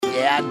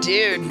Yeah,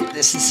 dude,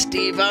 this is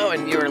Steve-O,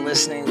 and you are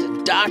listening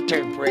to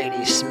Dr.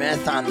 Brady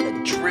Smith on the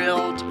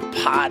Drilled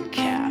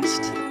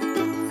Podcast.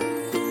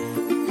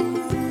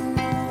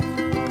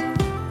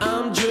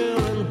 I'm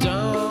drilling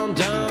down,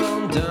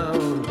 down,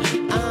 down.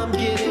 I'm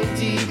getting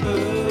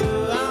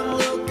deeper. I'm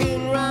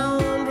looking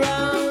round,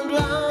 round,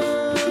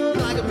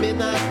 round like a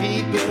midnight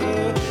peeper.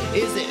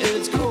 Is the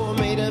Earth's core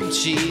made of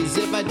cheese?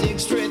 If I dig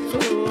straight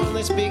through on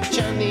this big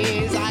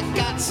Chinese, I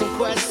got some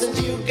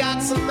questions, you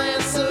got some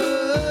answers.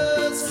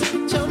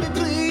 Tell me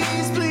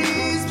please,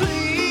 please,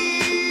 please.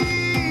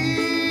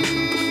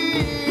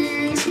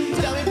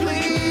 Tell me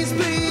please,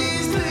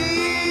 please,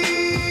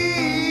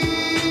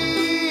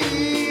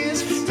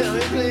 please. Tell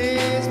me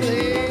please,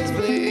 please,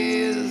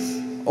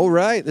 please. All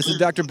right, this is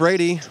Dr.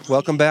 Brady.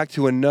 Welcome back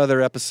to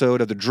another episode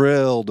of the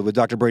Drilled with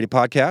Dr. Brady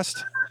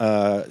podcast,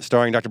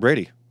 starring Dr.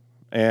 Brady.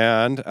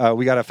 And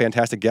we got a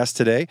fantastic guest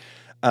today.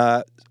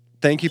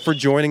 Thank you for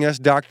joining us,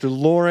 Dr.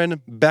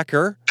 Lauren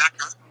Becker,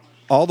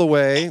 all the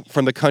way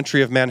from the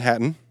country of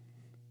Manhattan.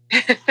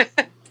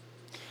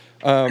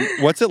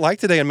 What's it like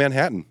today in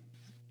Manhattan?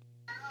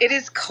 It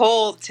is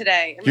cold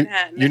today in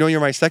Manhattan. You know, you're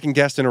my second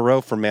guest in a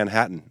row from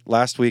Manhattan.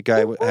 Last week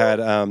I had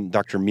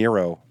Dr.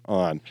 Miro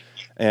on,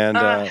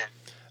 and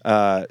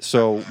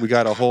so we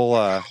got a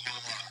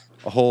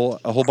whole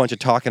bunch of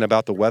talking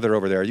about the weather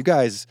over there. You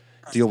guys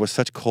deal with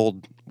such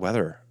cold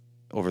weather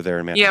over there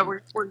in Manhattan. Yeah,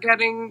 we're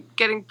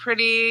getting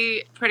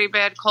pretty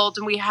bad cold,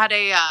 and we had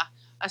a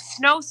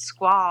snow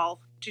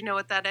squall. Do you know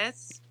what that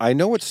is? I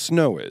know what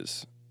snow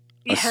is.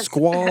 Yes. A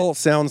squall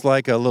sounds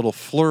like a little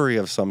flurry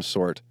of some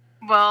sort.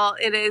 Well,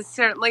 it is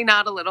certainly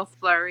not a little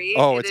flurry.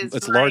 Oh,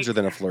 it's larger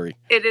than a flurry.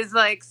 It is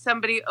like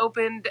somebody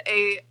opened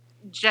a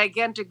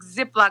gigantic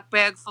Ziploc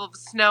bag full of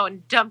snow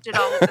and dumped it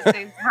all at the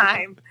same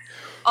time,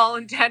 all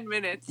in 10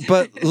 minutes.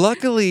 But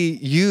luckily,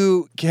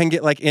 you can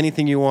get like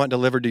anything you want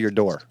delivered to your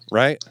door,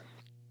 right?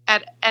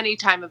 At any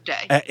time of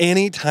day. At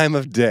any time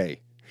of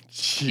day.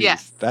 Jeez,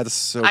 yes. That's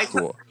so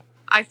cool.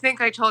 I think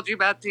I told you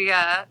about the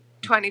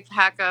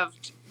 20-pack of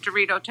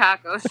Dorito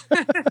tacos.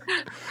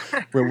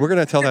 Well, we're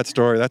going to tell that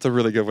story. That's a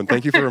really good one.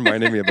 Thank you for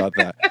reminding me about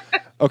that.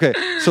 Okay,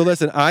 so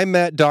listen, I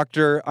met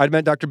Dr.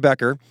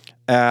 Becker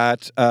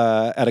at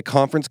a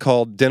conference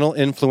called Dental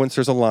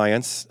Influencers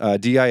Alliance,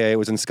 DIA. It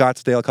was in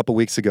Scottsdale a couple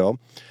weeks ago.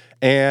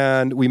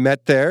 And we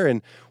met there,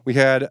 and we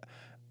had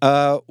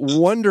a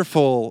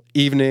wonderful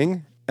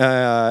evening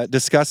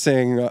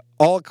discussing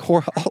all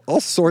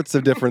sorts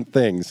of different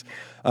things.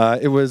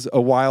 It was a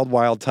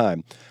wild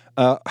time.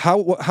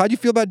 How'd you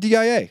feel about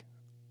DIA?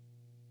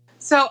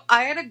 So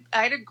I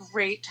had a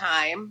great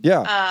time.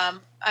 Yeah.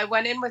 I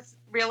went in with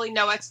really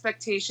no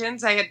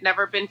expectations. I had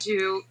never been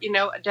to,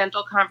 a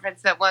dental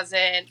conference that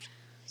wasn't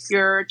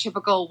your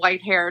typical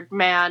white-haired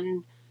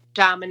man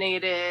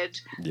dominated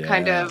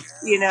kind of,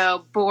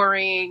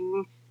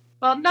 boring.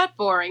 Well, not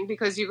boring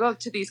because you go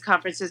to these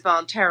conferences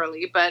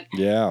voluntarily, but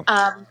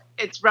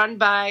it's run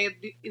by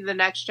the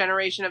next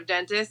generation of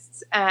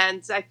dentists,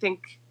 and I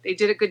think they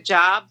did a good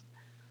job.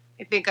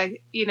 I think I,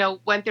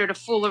 went there to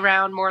fool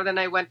around more than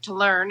I went to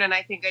learn, and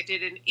I think I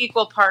did an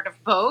equal part of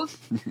both.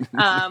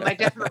 I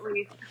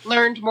definitely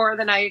learned more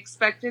than I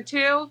expected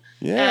to,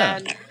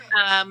 and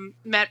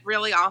met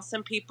really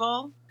awesome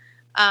people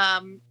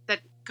that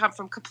come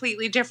from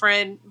completely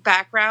different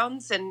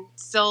backgrounds and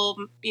still,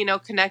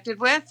 connected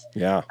with.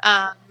 Yeah.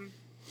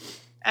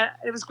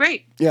 It was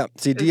great. Yeah.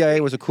 See,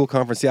 DIA was a cool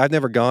conference. See, I've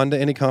never gone to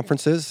any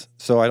conferences,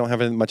 so I don't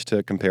have much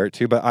to compare it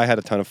to, but I had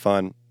a ton of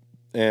fun.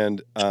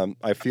 And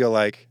I feel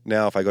like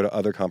now if I go to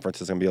other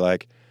conferences, I'm going to be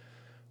like,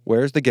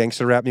 where's the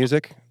gangster rap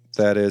music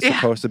that is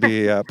supposed to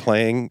be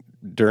playing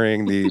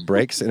during the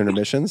breaks and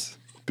intermissions?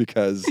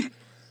 Because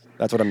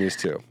that's what I'm used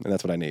to, and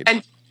that's what I need.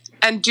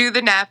 And do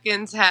the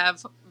napkins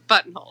have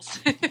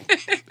buttonholes? Oh,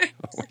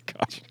 my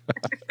gosh.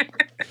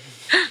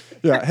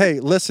 Yeah.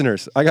 Hey,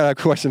 listeners, I got a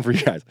question for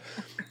you guys.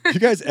 Have you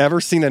guys ever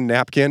seen a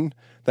napkin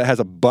that has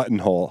a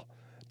buttonhole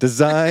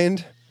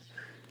designed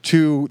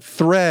to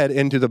thread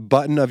into the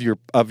button of your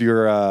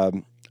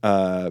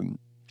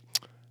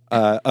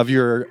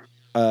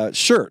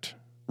shirt,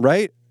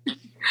 right?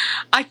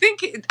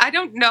 I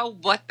don't know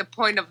what the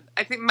point of.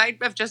 I think it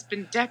might have just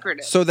been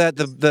decorative, so that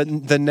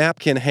the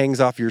napkin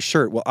hangs off your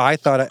shirt. Well, I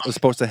thought it was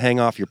supposed to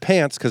hang off your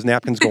pants because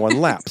napkins go on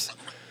laps.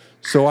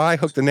 So I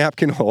hooked the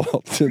napkin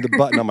hole to the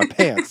button on my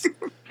pants,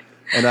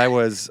 and I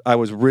was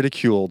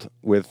ridiculed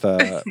with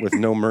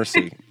no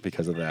mercy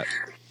because of that.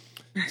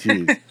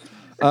 Jeez.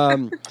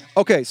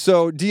 Okay,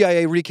 so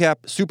DIA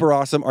recap, super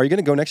awesome. Are you going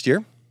to go next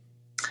year?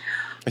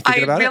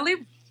 I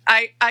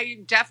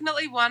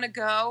definitely want to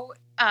go.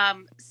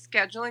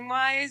 Scheduling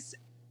wise,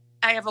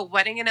 I have a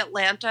wedding in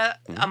Atlanta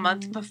a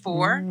month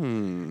before,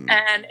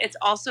 and it's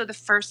also the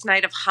first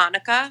night of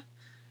Hanukkah.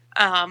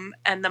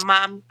 And the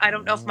mom, I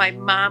don't know if my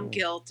mom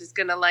guilt is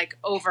going to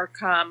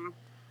overcome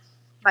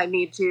my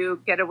need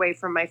to get away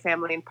from my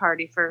family and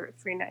party for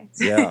 3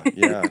 nights. Yeah,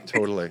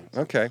 totally.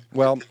 Okay.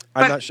 Well,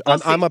 I'm not sure.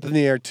 I'm up in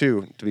the air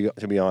too,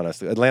 to be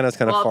honest. Atlanta's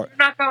kind of far. Well, if you're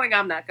not going,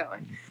 I'm not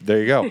going. There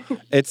you go.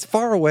 It's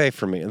far away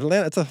from me.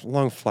 Atlanta, it's a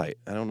long flight.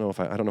 I don't know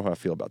how I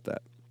feel about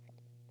that.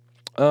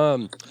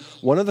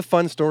 One of the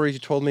fun stories you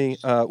told me,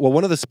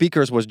 one of the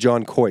speakers was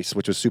John Coyce,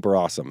 which was super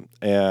awesome.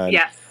 And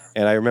Yes.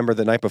 And I remember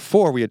the night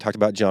before we had talked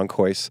about John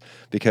Coyce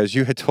because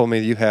you had told me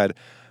you had,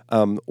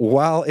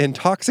 while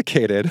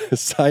intoxicated,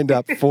 signed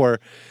up for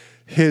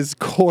his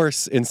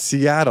course in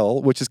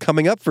Seattle, which is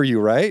coming up for you,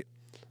 right?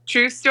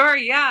 True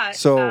story. Yeah.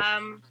 So,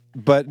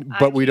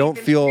 but we don't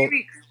in feel 3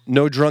 weeks.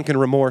 no drunken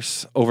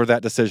remorse over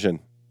that decision.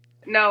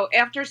 No,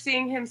 after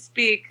seeing him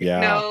speak,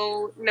 Yeah.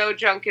 no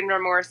drunken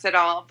remorse at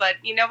all. But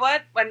you know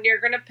what? When you're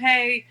going to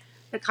pay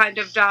the kind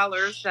of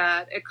dollars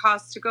that it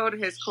costs to go to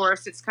his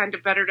course, it's kind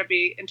of better to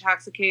be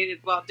intoxicated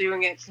while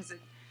doing it because it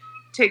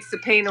takes the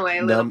pain away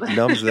a little bit.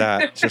 Numbs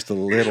that just a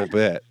little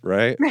bit,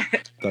 right?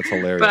 That's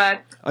hilarious.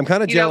 But I'm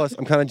kind of you know- jealous.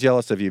 I'm kind of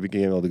jealous of you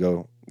being able to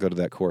go to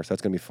that course.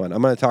 That's gonna be fun.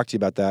 I'm gonna talk to you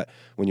about that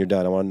when you're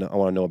done. I want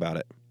to know about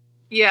it.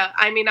 yeah,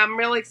 I mean, I'm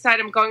really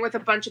excited. I'm going with a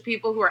bunch of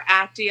people who are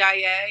at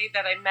DIA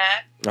that I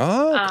met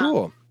Oh,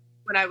 cool.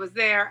 when I was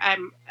there.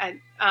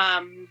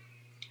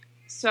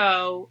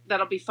 So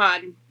that'll be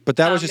fun. But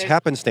that was just there's-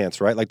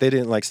 happenstance, right? Like they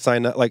didn't like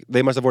sign up. Like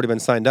they must have already been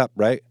signed up,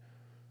 right?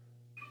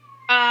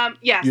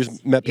 Yes. You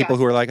just met people yes.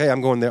 who were like, "Hey,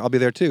 I'm going there. I'll be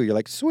there too." You're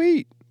like,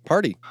 "Sweet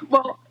party."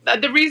 Well,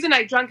 the reason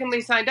I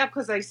drunkenly signed up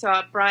because I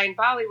saw Brian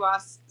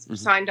Baliwas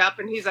signed up,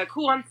 and he's like,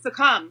 "Who wants to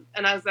come?"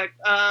 And I was like,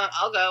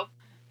 "I'll go,"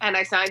 and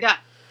I signed up.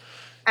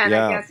 And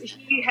Yeah. I guess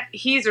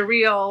he's a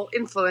real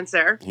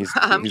influencer. He's a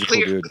cool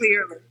dude.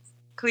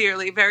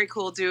 Clearly, very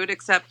cool dude.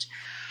 Except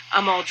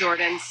I'm all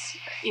Jordans,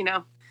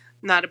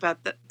 not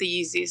about the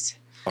Yeezys.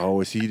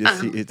 Oh, does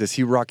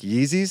he rock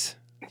Yeezys?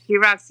 He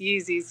rocks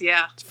Yeezys,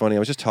 yeah. It's funny. I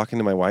was just talking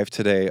to my wife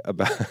today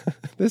about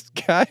this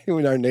guy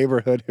in our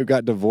neighborhood who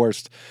got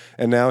divorced,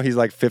 and now he's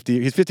like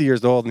 50. He's 50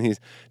 years old, and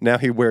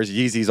he wears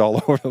Yeezys all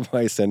over the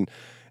place, and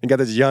got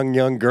this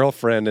young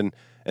girlfriend, and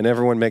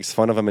everyone makes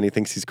fun of him, and he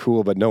thinks he's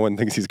cool, but no one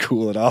thinks he's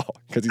cool at all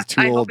because he's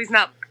too I old. hope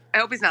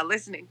he's not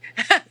listening.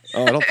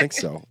 Oh, I don't think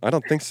so.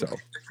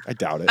 I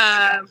doubt it.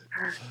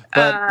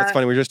 But it's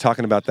funny. We were just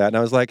talking about that, and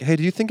I was like, "Hey,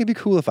 do you think it'd be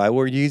cool if I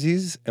wore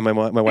Yeezys?" And my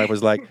wife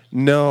was like,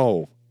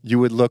 "No, you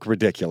would look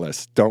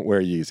ridiculous. Don't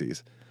wear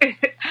Yeezys." I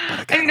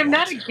mean,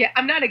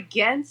 I'm not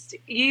against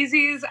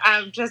Yeezys.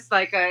 I'm just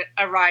like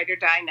a ride or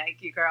die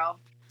Nike girl.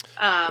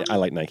 Yeah, I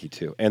like Nike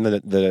too, and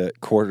the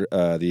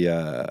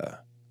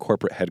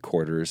corporate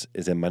headquarters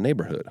is in my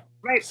neighborhood.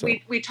 Right. So-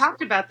 We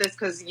talked about this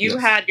because you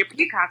Yes. had your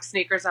Peacock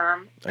sneakers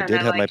on. I and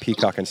did have my like-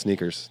 Peacock and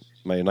sneakers,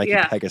 my Nike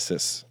Yeah.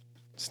 Pegasus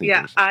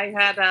Yeah, sneakers. I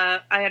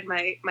had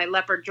my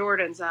leopard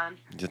Jordans on.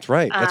 That's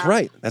right.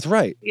 That's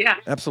right. Yeah.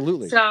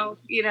 Absolutely. So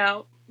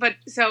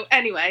so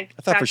anyway.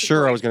 I thought back for to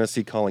sure I point. was going to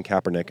see Colin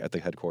Kaepernick at the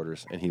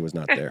headquarters, and he was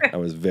not there. I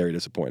was very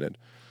disappointed.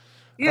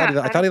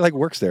 Yeah, I thought he like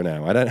works there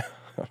now. I don't.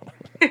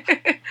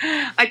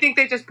 I think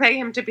they just pay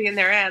him to be in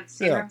their ads.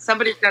 You Yeah. know,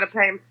 somebody's got to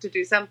pay him to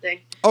do something.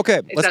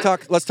 Okay, let's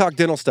does- talk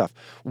dental stuff.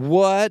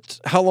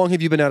 How long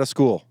have you been out of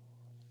school,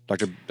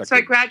 Doctor? So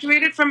I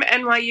graduated from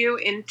NYU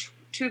in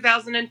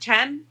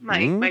 2010. My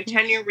Mm. my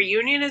 10-year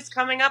reunion is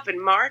coming up in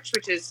March,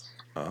 which is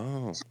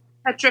Oh,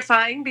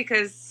 petrifying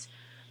because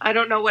I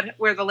don't know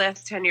where the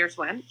last 10 years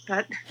went,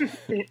 but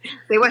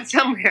they went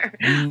somewhere.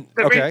 The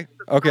okay,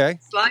 okay.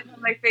 Slides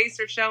on my face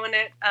are showing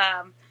it.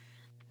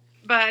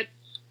 But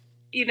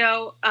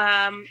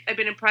I've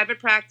been in private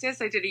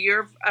practice. I did a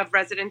year of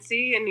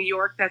residency in New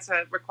York. That's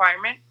a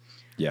requirement.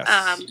 Yes.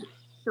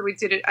 So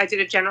I did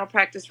a general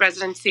practice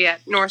residency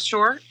at North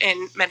Shore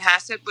in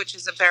Manhasset, which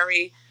is a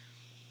very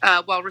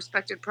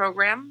well-respected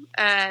program.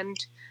 And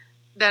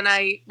then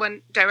I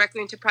went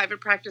directly into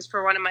private practice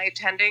for one of my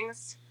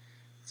attendings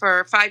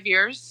for 5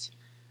 years.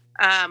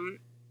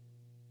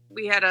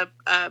 We had a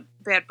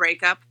bad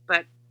breakup,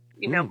 but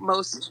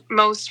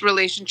most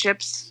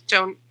relationships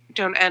don't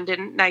end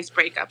in nice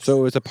breakups. So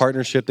it was a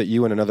partnership that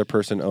you and another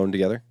person owned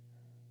together?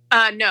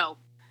 No,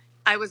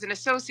 I was an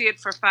associate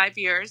for 5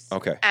 years.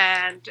 Okay.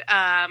 And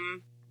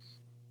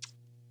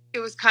it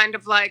was kind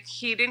of like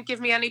he didn't give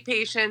me any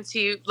patients.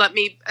 He let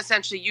me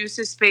essentially use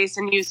his space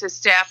and use his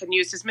staff and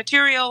use his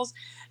materials.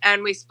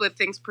 And we split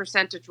things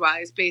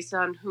percentage-wise based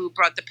on who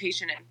brought the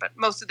patient in. But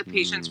most of the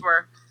patients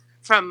were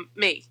from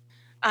me.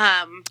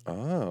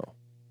 Oh.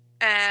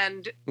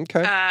 And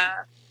Okay.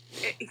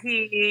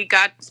 he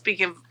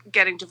speaking of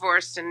getting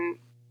divorced and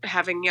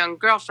having young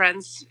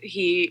girlfriends,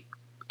 he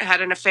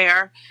had an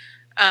affair,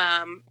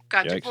 got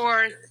Yikes.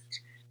 divorced,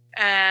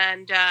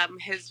 and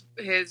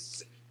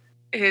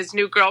his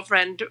new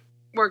girlfriend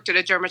worked at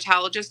a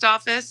dermatologist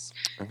office,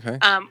 Okay.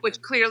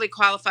 which clearly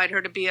qualified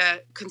her to be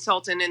a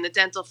consultant in the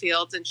dental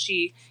field, and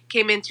she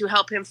came in to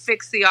help him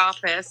fix the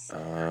office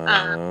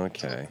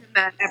Okay.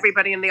 that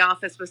everybody in the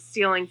office was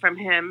stealing from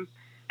him,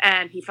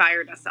 and he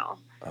fired us all.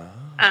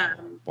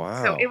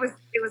 Wow. So it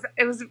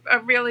was a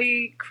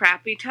really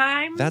crappy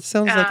time. That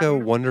sounds like a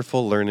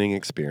wonderful learning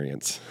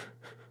experience.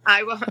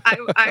 I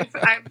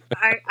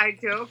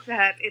joke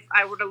that if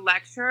I were to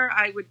lecture,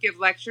 I would give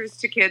lectures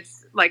to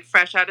kids like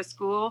fresh out of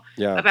school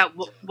Yeah. about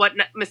what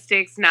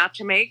mistakes not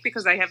to make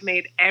because I have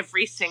made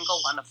every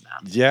single one of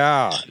them.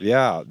 Yeah.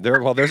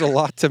 There's a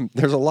lot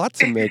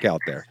to make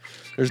out there.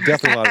 There's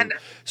definitely a lot. And-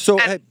 So,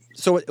 and-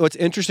 So what's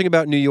interesting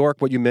about New York,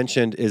 what you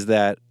mentioned, is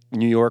that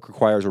New York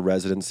requires a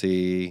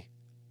residency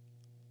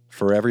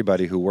for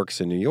everybody who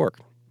works in New York.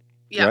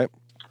 Yeah. Right?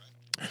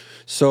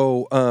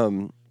 So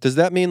does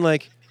that mean,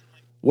 like,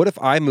 what if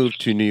I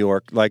moved to New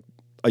York, like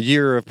a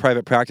year of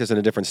private practice in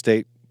a different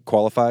state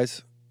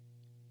qualifies?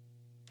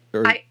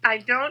 Or, I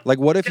don't. like,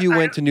 what if you I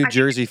went to don't- New I-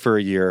 Jersey for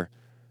a year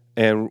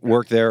and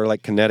worked there,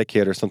 like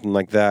Connecticut or something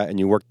like that, and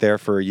you worked there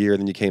for a year,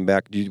 then you came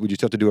back? Would you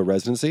still have to do a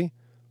residency?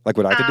 Like,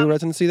 would I have to do a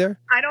residency there?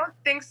 I don't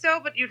think so,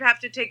 but you'd have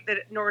to take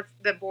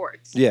the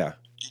boards. Yeah,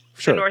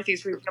 sure. The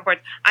Northeast Regional Board.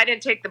 I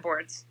didn't take the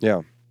boards.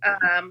 Yeah.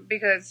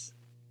 Because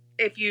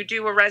if you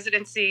do a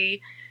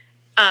residency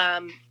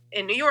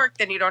in New York,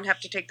 then you don't have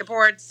to take the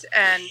boards.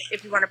 And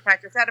if you want to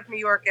practice out of New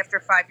York, after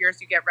 5 years,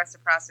 you get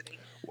reciprocity.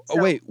 Oh,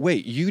 So-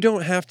 wait. You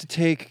don't have to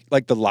take,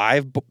 like, the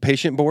live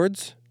patient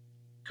boards?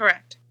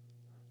 Correct.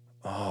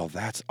 Oh,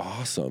 that's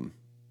awesome.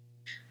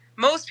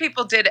 Most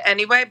people did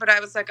anyway, but I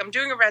was like, I'm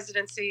doing a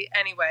residency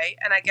anyway,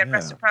 and I get Yeah.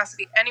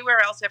 reciprocity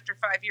anywhere else after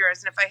 5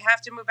 years. And if I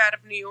have to move out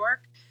of New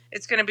York,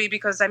 it's going to be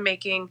because I'm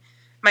making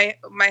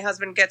my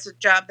husband gets a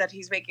job that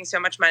he's making so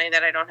much money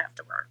that I don't have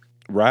to work.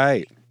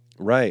 Right.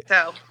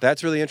 So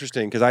That's really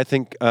interesting because I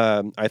think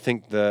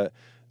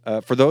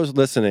for those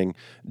listening,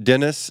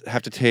 dentists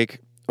have to take.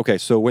 Okay,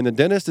 so when the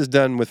dentist is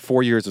done with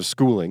 4 years of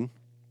schooling,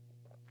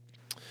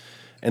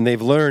 and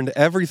they've learned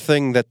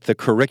everything that the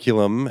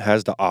curriculum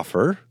has to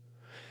offer,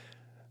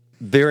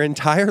 their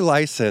entire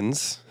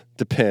license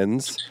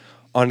depends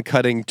on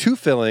cutting 2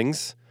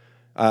 fillings,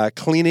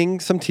 cleaning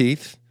some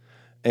teeth,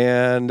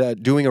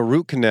 and doing a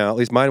root canal. At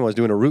least mine was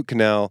doing a root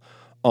canal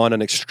on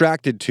an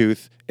extracted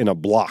tooth in a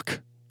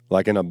block,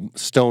 like in a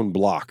stone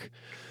block.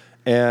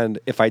 And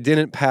if I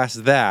didn't pass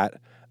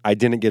that, I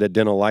didn't get a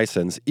dental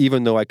license,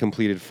 even though I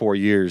completed 4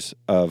 years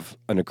of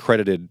an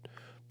accredited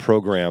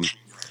program.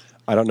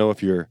 I don't know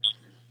if you're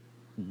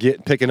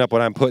picking up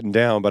what I'm putting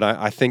down, but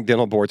I think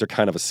dental boards are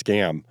kind of a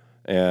scam,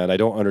 and I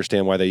don't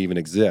understand why they even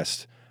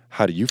exist.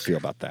 How do you feel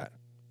about that?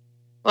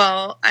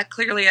 well, I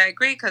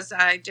agree because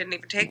I didn't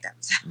even take them.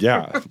 So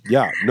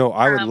Yeah. No,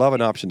 I would love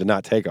an option to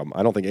not take them.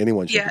 I don't think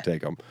anyone should Yeah.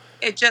 take them.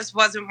 it just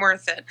wasn't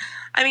worth it.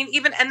 I mean,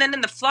 and then in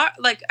the Florida,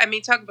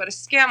 talk about a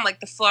scam, like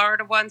the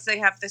Florida ones, they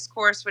have this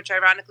course, which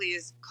ironically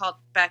is called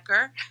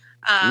Becker.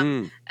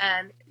 And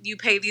you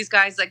pay these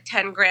guys like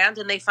 10 grand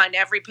and they find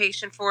every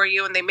patient for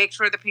you and they make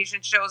sure the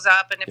patient shows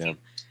up. And if you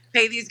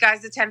pay these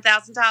guys the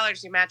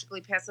 $10,000, you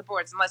magically pass the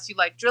boards. Unless you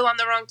like drill on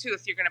the wrong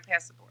tooth, you're going to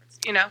pass the boards,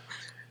 you know?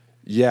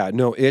 Yeah,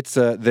 no, it's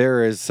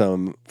there is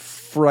some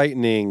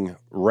frightening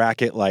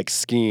racket-like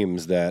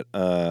schemes that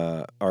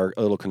are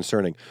a little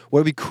concerning.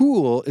 What would be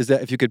cool is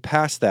that if you could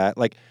pass that,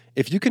 like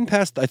if you can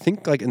pass, I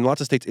think like in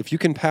lots of states, if you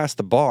can pass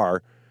the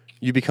bar,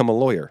 you become a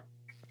lawyer.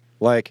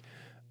 Like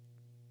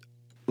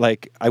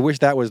I wish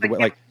that was the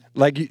way.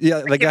 Like Kim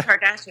that.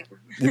 Kardashian.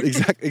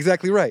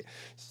 Exactly right.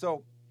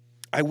 So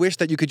I wish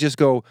that you could just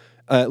go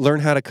learn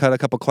how to cut a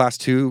couple class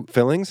 2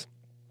 fillings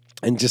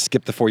and just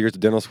skip the 4 years of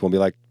dental school and be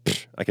like,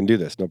 I can do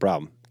this, no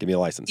problem. Give me a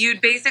license.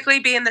 You'd basically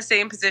be in the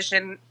same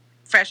position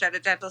fresh out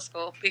of dental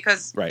school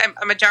because Right.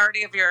 a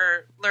majority of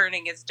your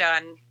learning is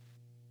done,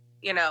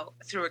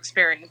 through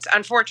experience.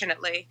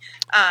 Unfortunately,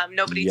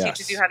 nobody Yes.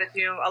 teaches you how to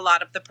do a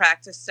lot of the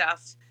practice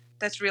stuff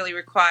that's really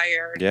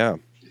required Yeah.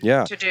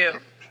 to do.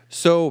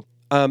 So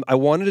I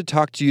wanted to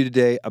talk to you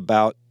today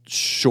about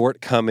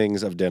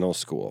shortcomings of dental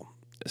school.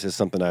 This is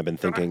something I've been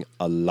thinking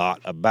a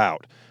lot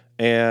about.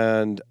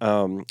 And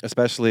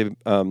especially,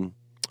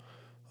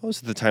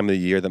 most of the time of the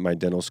year that my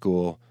dental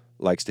school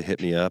likes to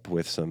hit me up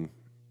with some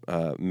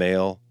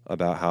mail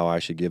about how I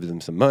should give them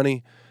some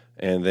money.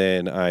 And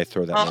then I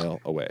throw that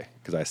mail away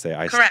because I say,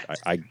 Correct.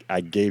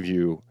 I gave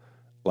you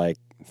like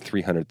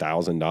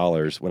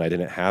 $300,000 when I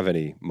didn't have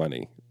any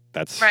money.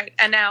 That's Right.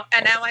 And now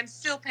I'm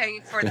still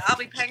paying for it. I'll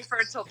be paying for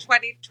it until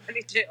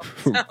 2022.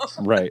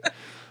 So. Right.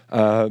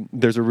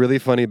 There's a really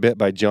funny bit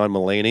by John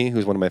Mulaney,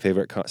 who's one of my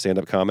favorite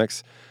stand-up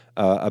comics,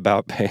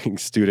 about paying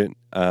student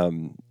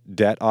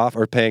debt off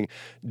or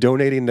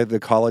donating to the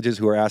colleges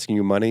who are asking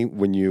you money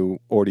when you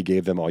already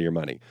gave them all your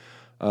money.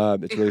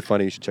 It's really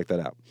funny. You should check that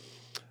out.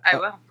 I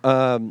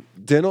will.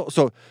 Dental.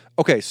 So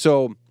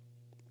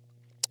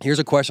here's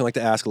a question I like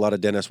to ask a lot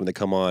of dentists when they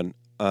come on.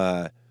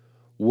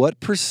 What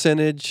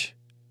percentage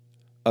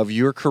of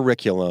your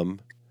curriculum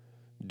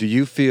do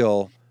you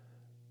feel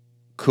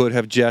could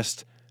have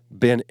just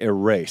been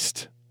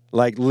erased?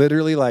 Like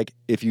literally, like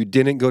if you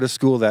didn't go to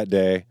school that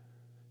day,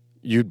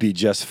 you'd be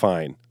just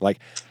fine. Like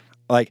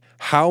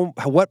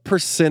what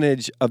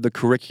percentage of the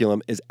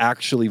curriculum is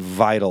actually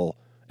vital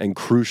and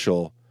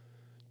crucial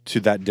to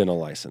that dental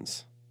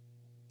license?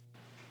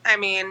 I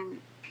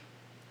mean,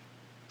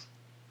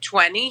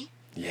 20.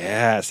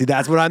 Yeah, see,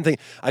 that's what I'm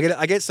thinking.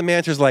 I get some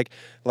answers like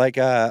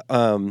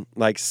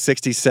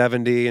 60,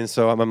 70, and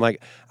so I'm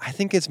like, I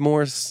think it's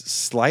more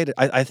slighted.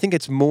 I think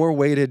it's more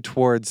weighted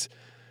towards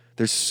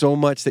there's so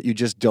much that you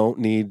just don't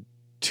need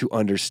to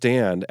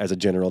understand as a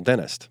general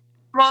dentist.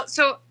 Well,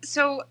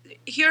 so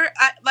here,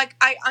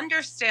 I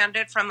understand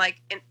it from a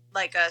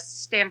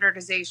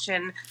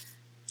standardization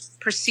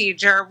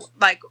procedure.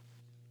 Like,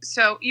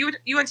 so you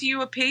went to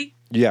UOP?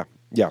 Yeah.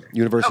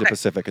 University of Okay.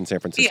 Pacific in San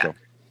Francisco.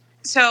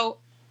 So,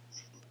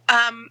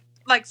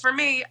 like for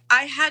me,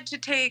 I had to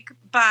take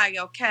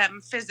bio,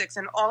 chem, physics,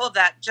 and all of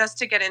that just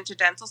to get into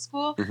dental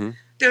school. Mhm.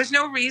 There's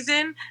no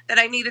reason that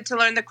I needed to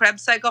learn the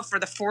Krebs cycle for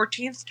the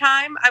 14th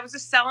time. I was a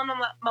cell and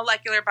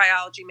molecular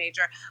biology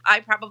major. I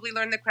probably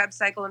learned the Krebs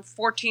cycle in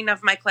 14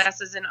 of my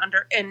classes in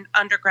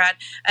undergrad,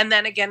 and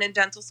then again in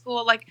dental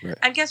school. Like, Right.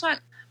 and guess what?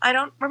 I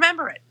don't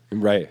remember it.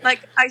 Right.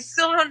 Like, I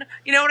still don't.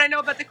 You know what I know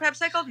about the Krebs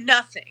cycle?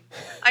 Nothing.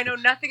 I know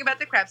nothing about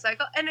the Krebs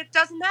cycle, and it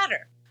doesn't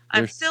matter.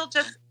 I'm There's- still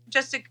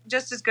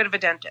just as good of a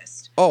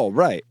dentist. Oh,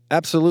 right.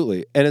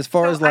 Absolutely. And as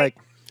far So as like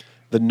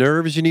the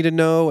nerves you need to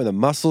know and the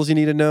muscles you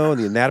need to know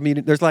and the anatomy,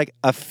 there's like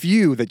a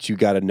few that you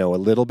got to know a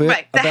little bit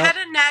Right. The about. head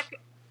and neck,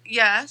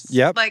 yes.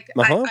 Yep. Like,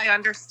 Uh-huh. I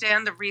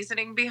understand the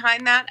reasoning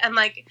behind that. And,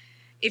 like,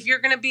 if you're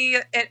going to be,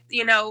 a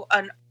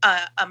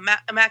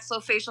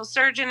maxillofacial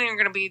surgeon and you're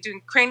going to be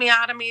doing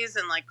craniotomies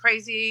and, like,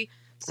 crazy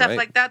stuff Right.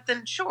 like that,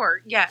 then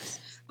sure, yes.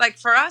 Like,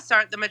 for us,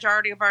 the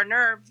majority of our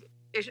nerve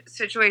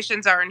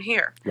situations are in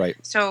here. Right.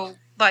 So,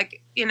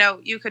 like,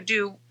 you could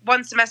do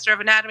one semester of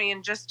anatomy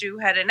and just do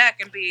head and neck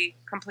and be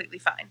completely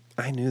fine.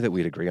 I knew that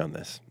we'd agree on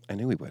this. I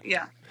knew we would.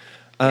 Yeah.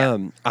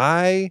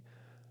 I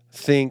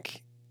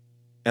think,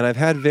 and I've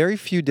had very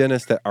few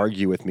dentists that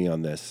argue with me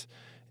on this,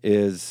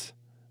 is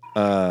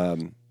I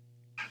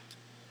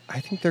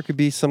think there could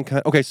be some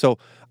kind. Okay, so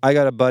I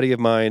got a buddy of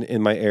mine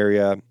in my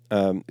area,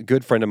 a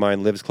good friend of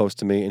mine lives close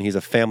to me, and he's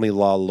a family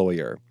law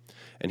lawyer.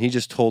 And he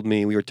just told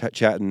me, we were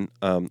chatting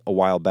a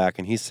while back,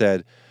 and he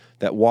said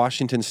that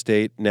Washington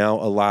State now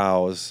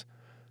allows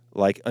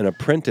like an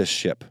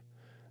apprenticeship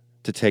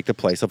to take the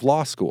place of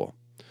law school.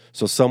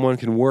 So someone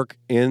can work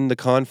in the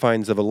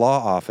confines of a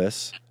law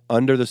office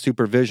under the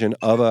supervision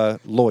of a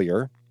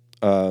lawyer,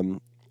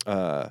 and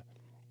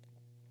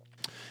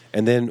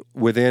then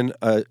within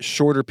a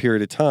shorter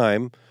period of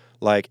time,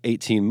 like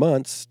 18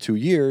 months, 2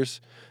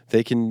 years,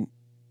 they can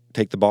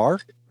take the bar,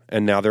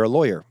 and now they're a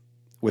lawyer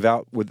with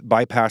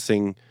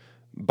bypassing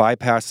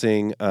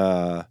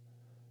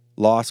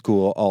law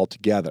school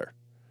altogether.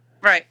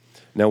 Right.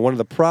 Now, one of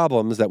the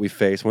problems that we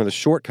face, one of the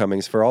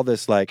shortcomings for all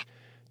this, like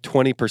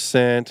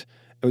 20%,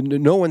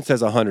 no one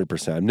says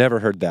 100%. I've never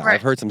heard that. Right.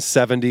 I've heard some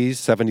 70s,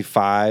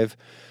 75.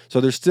 So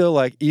there's still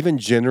like, even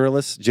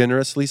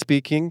generously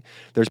speaking,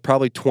 there's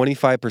probably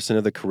 25%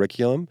 of the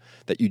curriculum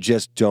that you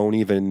just don't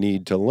even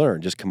need to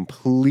learn, just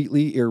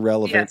completely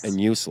irrelevant Yes.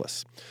 and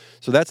useless.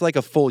 So that's like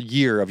a full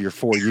year of your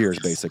 4 years,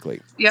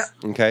 basically. Yep.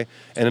 Okay.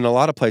 And in a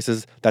lot of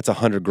places, that's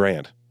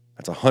 $100,000.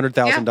 That's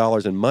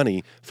 $100,000 in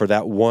money for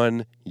that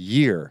 1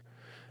 year.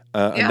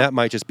 And that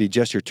might just be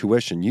just your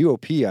tuition.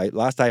 UOP,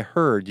 last I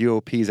heard,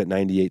 UOP is at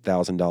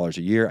 $98,000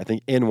 a year. I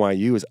think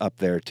NYU is up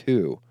there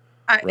too.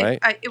 Right?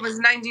 It was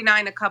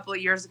 99 a couple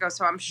of years ago,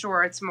 so I'm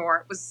sure it's more.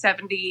 It was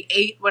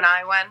 78 when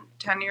I went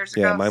 10 years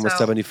ago. Yeah, mine was so-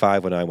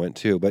 75 when I went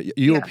too. But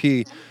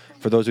UOP,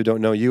 for those who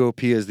don't know,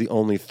 UOP is the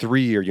only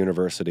 3-year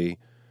university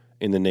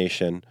in the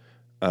nation.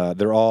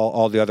 They're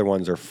all the other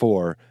ones are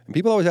 4. And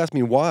people always ask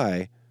me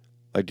why.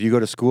 Like, do you go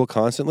to school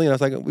constantly? And I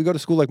was like, we go to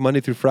school like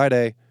Monday through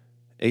Friday,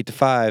 8 to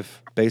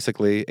 5,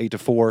 basically, 8 to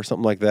 4,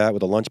 something like that,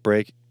 with a lunch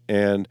break.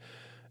 And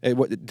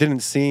it didn't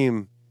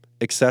seem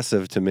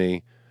excessive to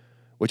me,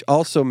 which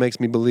also makes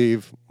me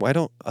believe, why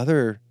don't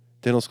other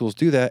dental schools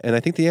do that? And I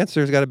think the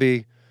answer has got to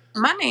be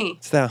money.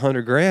 it's that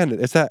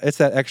 $100,000. It's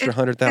that extra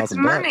 $100,000. It's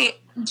money.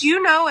 Do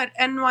you know at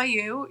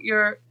NYU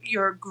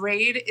your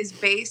grade is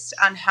based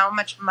on how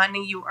much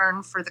money you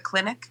earn for the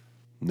clinic?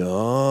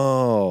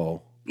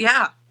 No.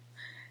 Yeah.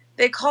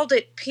 They called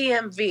it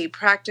PMV,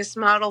 practice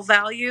model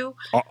value,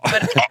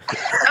 but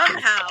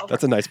somehow,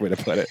 That's a nice way to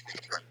put it.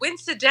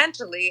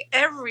 coincidentally,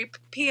 every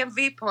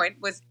PMV point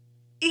was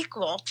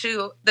equal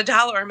to the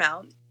dollar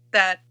amount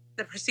that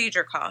the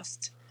procedure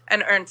cost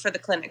and earned for the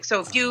clinic.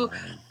 So if you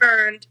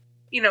earned,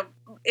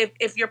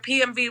 if your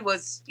PMV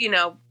was,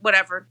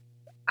 whatever,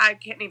 I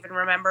can't even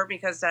remember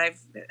because I've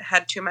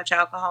had too much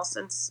alcohol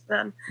since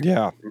then.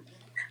 Yeah.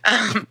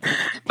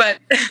 But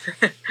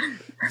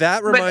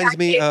That reminds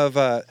me of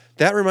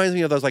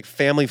those like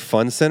family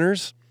fun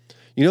centers.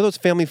 You know those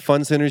family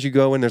fun centers you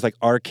go in, there's like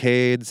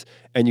arcades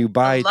and you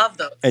buy I love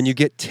those. and you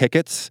get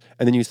tickets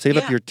and then you save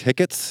up Yeah. your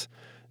tickets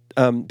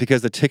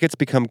because the tickets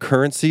become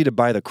currency to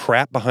buy the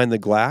crap behind the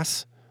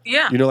glass.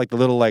 Yeah. You know, like the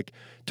little like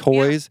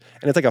toys,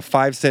 and it's like a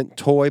 5-cent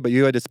toy, but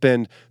you had to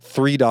spend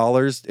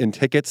 $3 in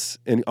tickets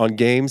on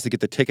games to get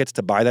the tickets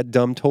to buy that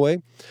dumb toy.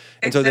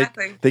 And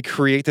Exactly. so they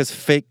create this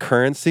fake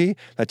currency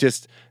that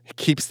just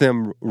keeps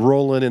them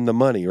rolling in the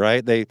money,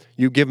 right?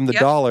 You give them the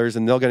Yep. dollars,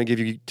 and they're going to give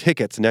you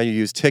tickets. And now you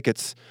use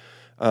tickets.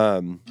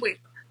 Wait,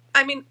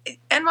 I mean,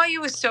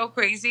 NYU is so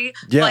crazy.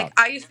 Yeah. Like,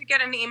 I used to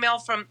get an email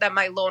from that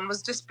my loan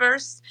was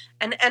dispersed,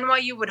 and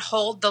NYU would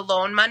hold the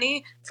loan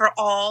money for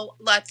all,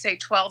 let's say,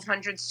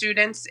 1,200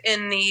 students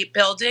in the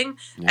building,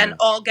 and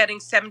all getting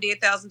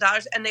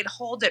 $78,000, and they'd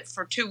hold it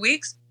for 2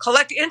 weeks,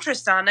 collect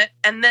interest on it,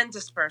 and then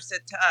disperse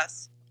it to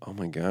us. Oh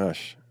my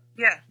gosh,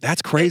 Yeah.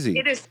 that's crazy.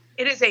 It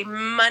is a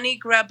money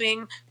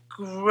grubbing,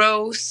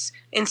 gross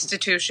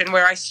institution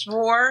where I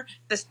swore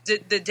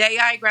the day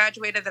I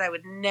graduated that I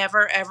would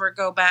never, ever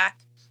go back.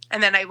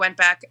 And then I went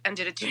back and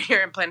did a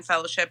 2-year implant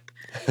fellowship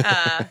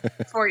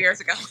 4 years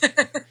ago.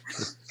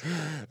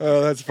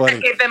 Oh, that's funny.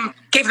 I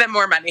gave them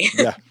more money.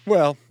 Yeah.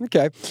 Well,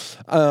 okay.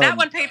 That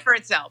one paid for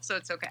itself, so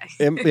it's okay.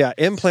 Yeah,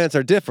 implants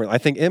are different. I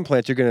think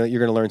implants you're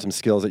gonna learn some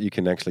skills that you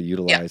can actually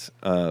utilize.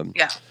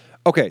 Yeah.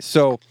 Okay,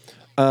 so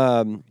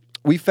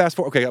we fast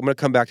forward. Okay, I'm gonna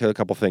come back to a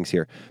couple things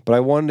here, but I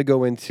wanted to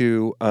go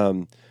into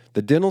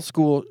the dental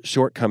school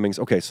shortcomings.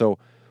 Okay, so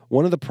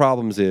one of the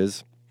problems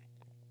is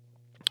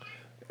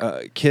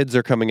kids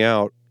are coming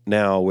out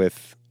now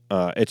with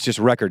it's just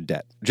record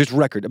debt, just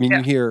record. I mean,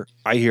 I hear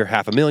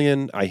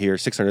 $500,000. I hear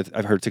 600.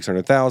 I've heard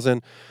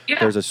 600,000. Yeah.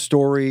 There's a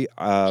story.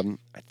 I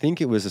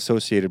think it was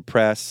Associated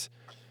Press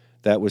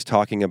that was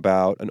talking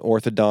about an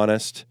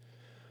orthodontist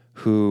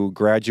who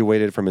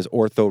graduated from his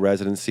ortho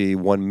residency,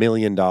 $1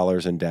 million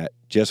in debt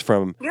just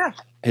from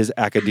his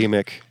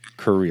academic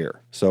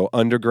career. So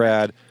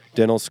undergrad,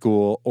 dental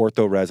school,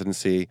 ortho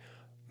residency,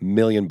 $1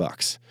 million.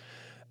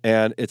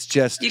 And it's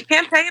just... You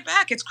can't pay it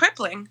back. It's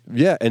crippling.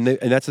 Yeah, and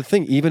that's the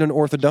thing. Even an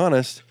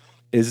orthodontist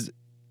is,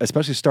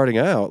 especially starting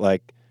out,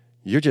 like,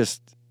 you're just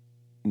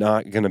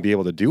not going to be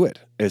able to do it.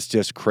 It's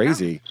just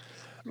crazy.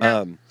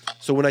 No.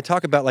 So when I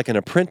talk about, like, an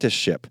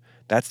apprenticeship,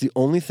 that's the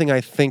only thing I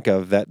think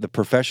of that the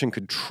profession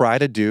could try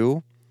to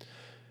do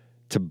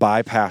to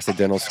bypass the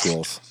dental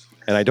schools.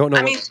 And I don't know...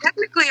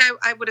 technically,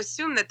 I would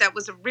assume that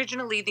was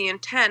originally the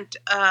intent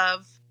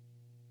of,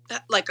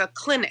 like, a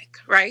clinic,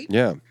 right?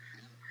 Yeah.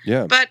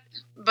 Yeah.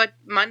 But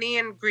money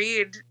and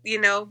greed,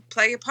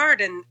 play a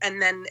part, and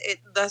then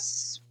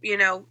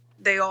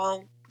they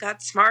all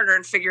got smarter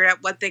and figured out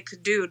what they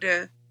could do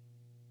to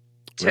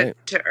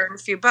earn a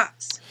few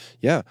bucks.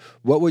 Yeah.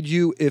 What would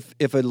you,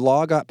 if a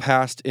law got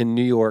passed in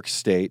New York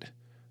State,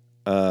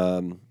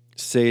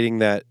 stating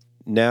that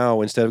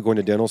now instead of going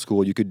to dental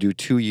school, you could do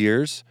 2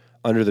 years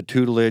under the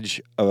tutelage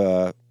of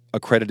a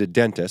accredited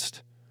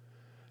dentist,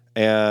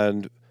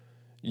 and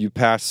you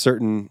pass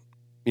certain,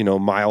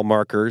 mile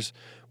markers.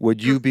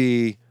 Would you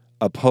be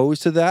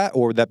opposed to that,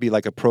 or would that be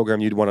like a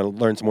program you'd want to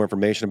learn some more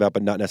information about,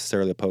 but not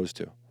necessarily opposed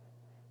to?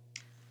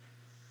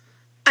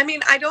 I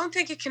mean, I don't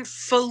think it can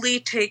fully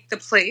take the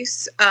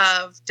place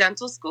of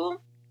dental school.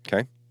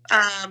 Okay.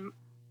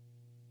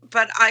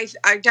 But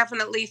I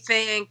definitely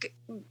think,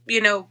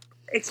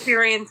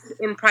 experience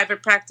in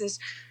private practice,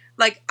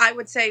 like I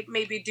would say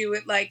maybe do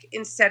it like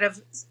instead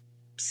of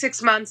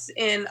 6 months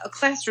in a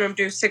classroom,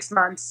 do 6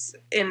 months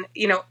in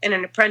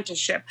an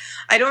apprenticeship.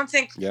 I don't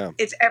think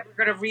it's ever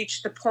going to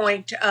reach the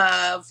point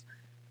of,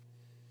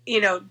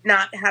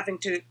 not having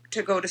to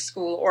go to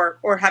school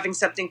or having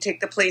something take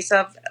the place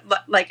of,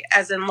 like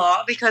as in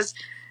law, because,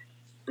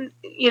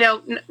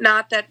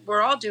 not that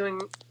we're all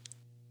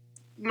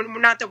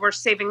not that we're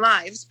saving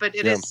lives, but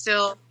it is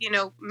still,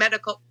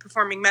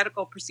 performing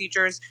medical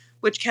procedures,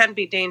 which can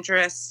be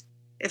dangerous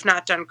if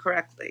not done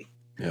correctly.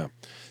 Yeah.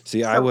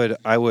 See, I would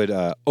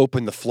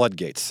open the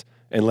floodgates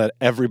and let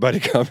everybody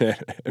come in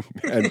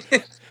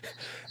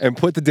and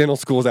put the dental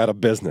schools out of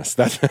business.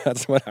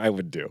 That's what I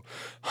would do.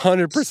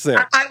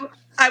 100%.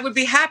 I would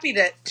be happy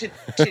to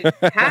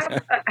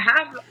have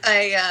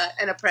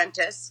an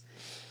apprentice.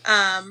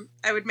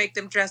 I would make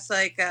them dress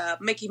like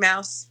Mickey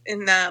Mouse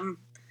in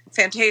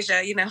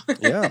Fantasia,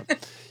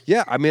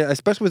 Yeah. I mean,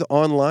 especially with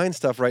online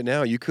stuff right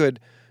now, you could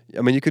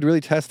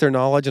really test their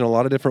knowledge in a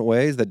lot of different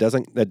ways. That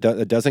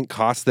doesn't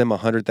cost them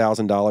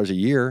 $100,000 a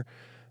year,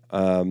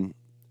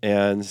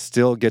 and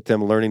still get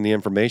them learning the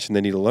information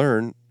they need to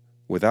learn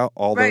without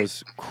all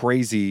those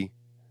crazy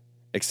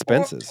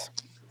expenses.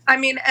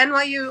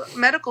 NYU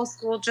Medical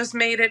School just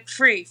made it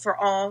free for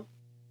all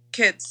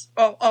kids,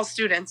 all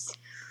students.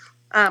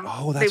 That's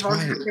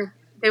right.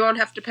 They won't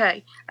have to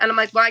pay. And I'm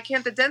like, why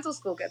can't the dental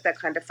school get that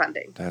kind of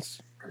funding?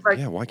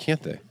 Why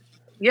can't they?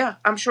 Yeah,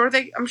 I'm sure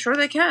they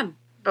can.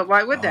 But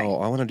why would they? Oh,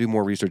 I want to do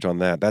more research on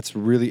that. That's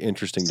really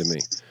interesting to me.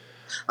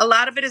 A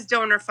lot of it is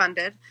donor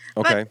funded.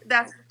 Okay.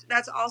 But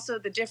that's also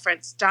the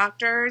difference.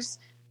 Doctors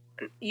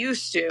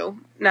used to,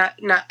 not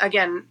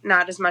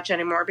as much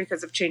anymore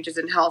because of changes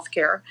in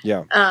healthcare.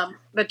 Yeah.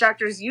 But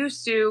doctors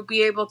used to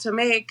be able to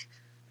make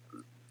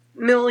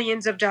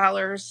millions of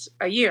dollars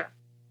a year.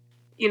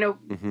 We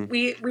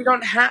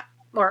don't have,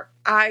 or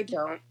I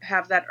don't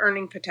have that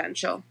earning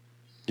potential.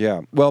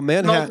 Yeah. Well,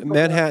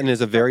 Manhattan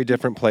is a very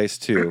different place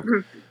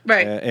too.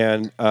 Right.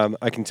 And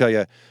I can tell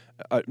you,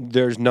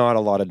 there's not a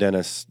lot of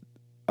dentists.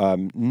 I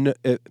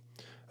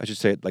should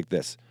say it like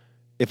this.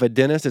 If a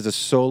dentist is a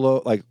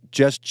solo, like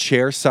just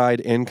chair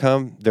side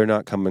income, they're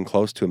not coming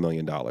close to $1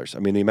 million. I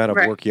mean, the amount of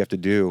work you have to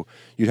do,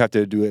 you'd have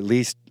to do at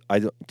least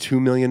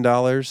 $2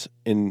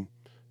 million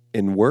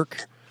in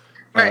work,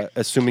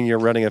 assuming you're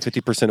running a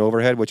 50%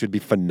 overhead, which would be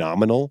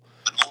phenomenal.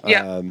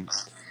 Yeah.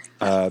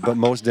 But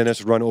most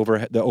dentists run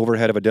the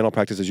overhead of a dental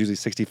practice is usually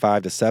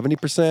 65 to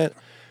 70%,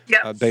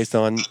 based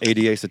on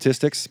ADA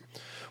statistics.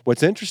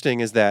 What's interesting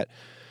is that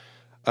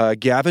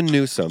Gavin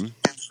Newsom,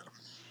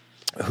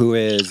 who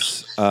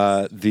is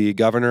the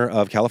governor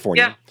of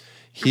California,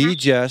 he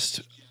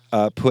just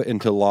put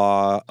into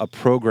law a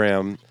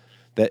program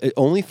that it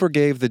only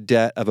forgave the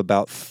debt of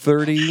about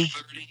 30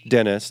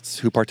 dentists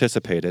who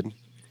participated,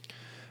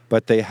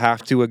 but they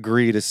have to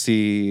agree to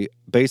see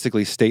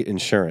basically state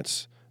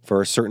insurance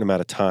for a certain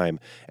amount of time.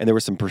 And there were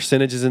some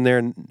percentages in there,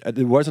 and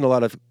there wasn't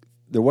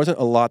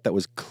a lot that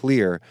was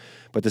clear,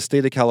 but the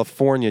state of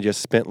California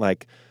just spent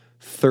like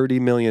 $30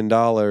 million.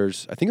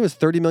 I think it was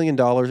 $30 million,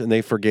 and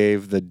they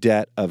forgave the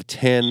debt of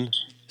 10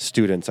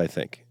 students, I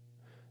think.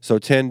 So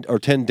 10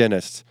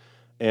 dentists,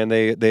 and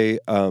they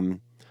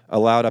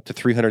allowed up to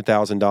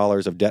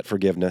 $300,000 of debt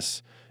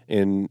forgiveness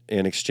in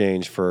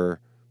exchange for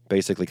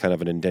basically kind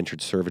of an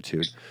indentured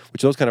servitude,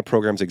 which those kind of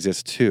programs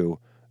exist too.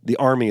 The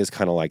Army is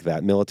kind of like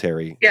that.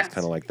 Military is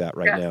kind of like that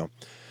right now.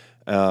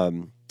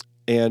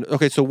 And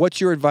okay, so what's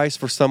your advice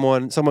for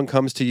someone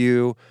comes to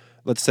you,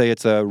 let's say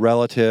it's a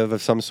relative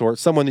of some sort,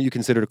 someone that you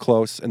consider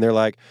close, and they're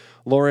like,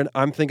 Lauren,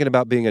 I'm thinking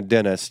about being a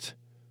dentist.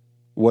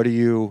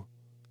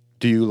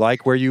 Do you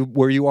like where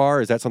you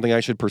are? Is that something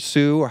I should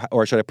pursue,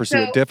 or should I pursue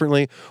it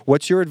differently?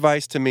 What's your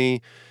advice to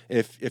me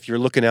if you're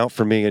looking out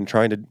for me and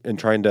trying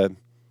to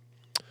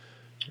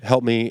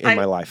help me in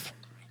my life?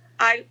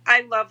 I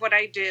love what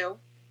I do.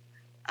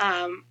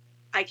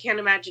 I can't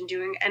imagine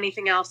doing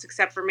anything else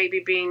except for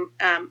maybe being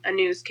a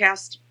news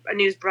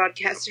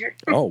broadcaster.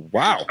 Oh,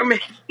 wow. Or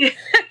maybe,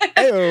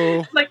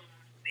 Hey-o. like,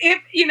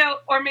 if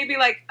or maybe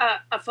like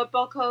a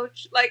football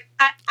coach. Like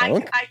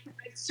I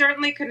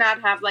certainly could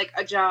not have like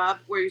a job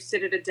where you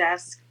sit at a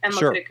desk and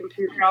look at a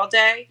computer all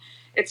day.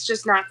 It's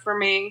just not for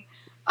me.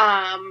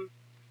 But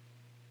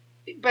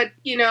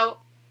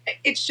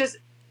it's just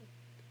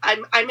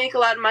I make a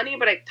lot of money,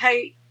 but I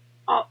pay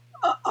a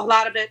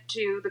lot of it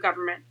to the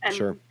government,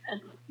 and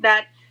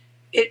that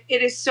it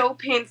is so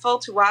painful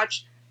to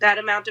watch that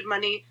amount of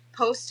money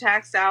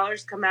post-tax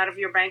dollars come out of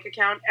your bank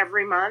account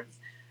every month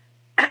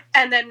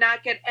and then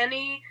not get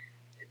any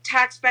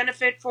tax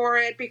benefit for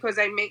it because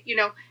I make,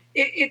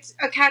 it's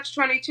a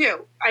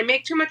catch-22. I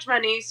make too much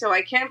money, so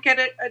I can't get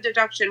a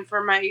deduction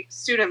for my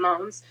student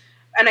loans,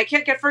 and I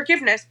can't get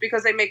forgiveness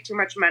because I make too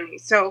much money.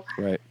 So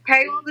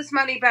pay all this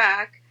money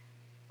back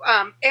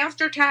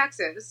after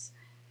taxes,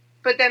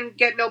 but then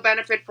get no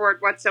benefit for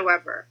it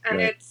whatsoever.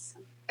 And it's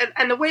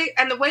and the way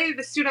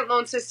the student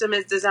loan system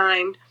is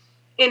designed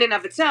in and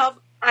of itself,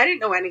 I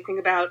didn't know anything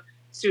about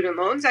student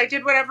loans. I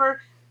did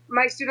whatever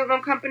my student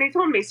loan company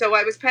told me. So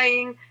I was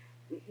paying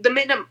the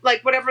minimum,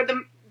 like whatever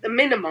the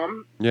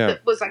minimum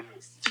that was like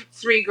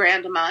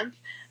 $3,000 a month.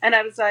 And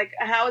I was like,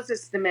 how is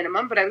this the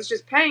minimum? But I was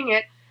just paying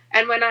it.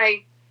 And when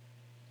I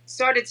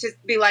started to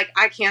be like,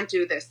 I can't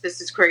do this.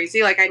 This is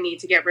crazy. Like, I need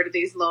to get rid of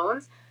these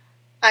loans.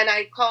 And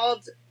I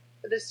called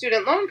the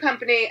student loan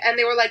company, and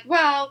they were like,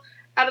 well,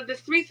 out of the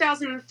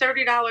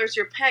 $3,030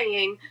 you're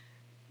paying,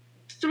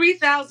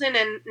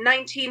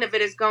 $3,019 of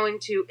it is going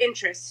to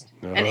interest,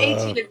 and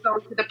 $18 is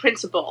going to the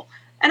principal.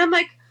 And I'm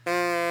like,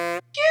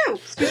 you,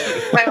 excuse me,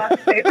 am I allowed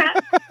to say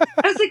that?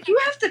 I was like, you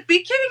have to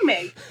be kidding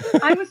me.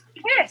 I was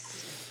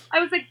pissed. I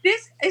was like,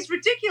 this is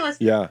ridiculous.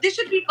 Yeah. This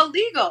should be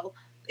illegal.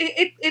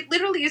 It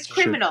literally is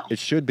criminal. It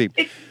should be.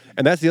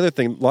 And that's the other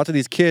thing. Lots of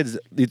these kids,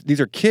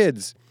 these are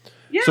kids.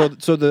 Yeah.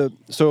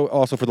 So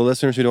also for the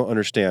listeners who don't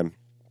understand,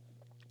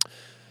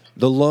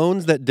 the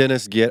loans that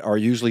dentists get are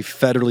usually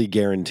federally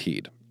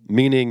guaranteed,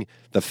 meaning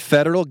the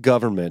federal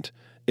government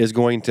is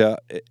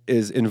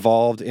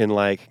involved in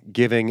like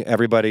giving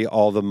everybody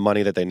all the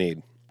money that they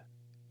need.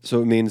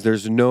 So it means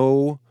there's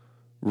no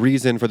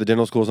reason for the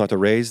dental schools not to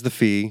raise the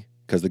fee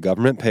because the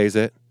government pays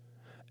it,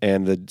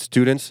 and the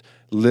students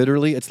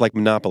literally, it's like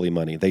monopoly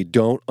money. They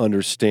don't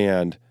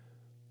understand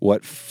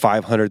what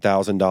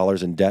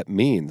 $500,000 in debt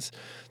means.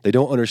 They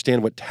don't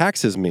understand what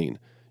taxes mean.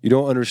 You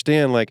don't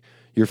understand, like,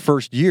 your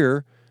first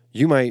year,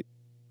 you might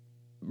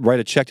write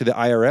a check to the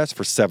IRS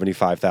for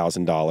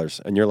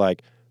 $75,000, and you're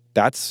like,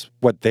 that's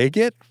what they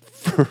get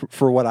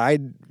for what I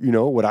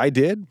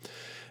did?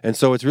 And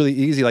so it's really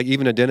easy, like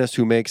even a dentist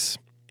who makes,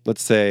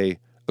 let's say,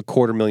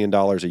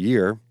 $250,000 a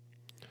year,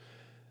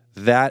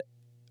 that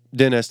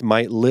dentist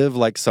might live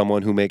like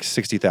someone who makes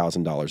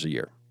 $60,000 a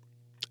year.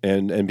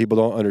 And people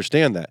don't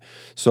understand that.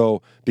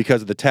 So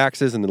because of the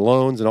taxes and the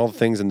loans and all the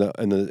things and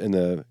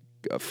the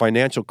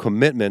financial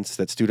commitments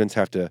that students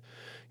have to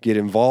get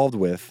involved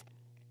with,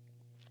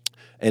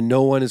 and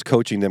no one is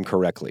coaching them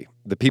correctly.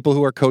 The people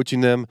who are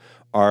coaching them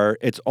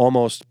it's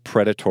almost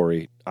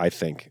predatory, I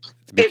think.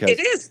 Because, it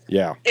is.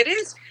 Yeah. It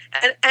is.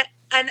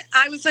 And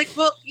I was like,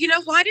 well,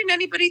 why didn't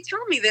anybody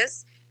tell me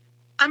this?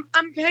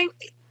 I'm paying,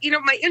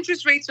 my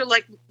interest rates are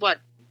like, what,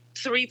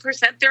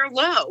 3%? They're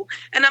low.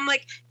 And I'm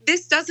like,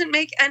 this doesn't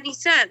make any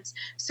sense.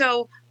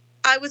 So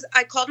I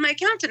called my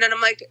accountant and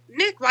I'm like,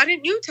 Nick, why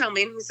didn't you tell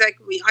me? And he's like,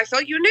 I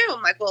thought you knew.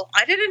 I'm like, well,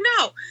 I didn't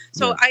know.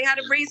 So I had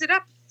to raise it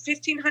up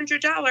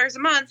 $1,500 a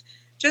month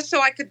just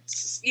so I could,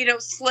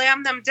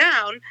 slam them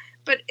down.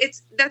 But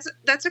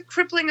that's a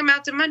crippling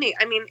amount of money.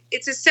 I mean,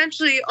 it's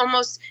essentially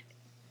almost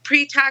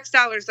pre-tax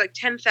dollars, like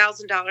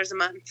 $10,000 a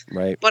month.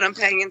 Right. What I'm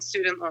paying in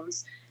student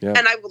loans. Yeah.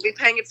 And I will be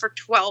paying it for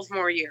 12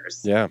 more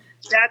years. Yeah.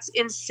 That's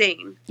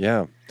insane.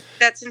 Yeah.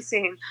 That's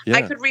insane. Yeah.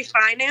 I could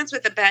refinance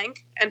with a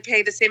bank and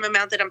pay the same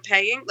amount that I'm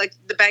paying. Like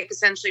the bank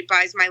essentially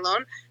buys my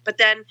loan. But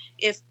then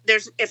if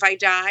I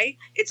die,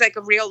 it's like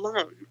a real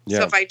loan. Yeah.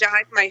 So if I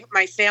die,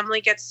 my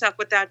family gets stuck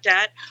with that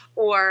debt.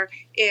 Or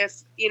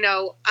if,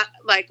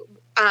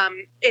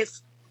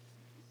 if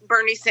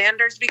Bernie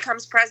Sanders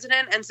becomes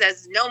president and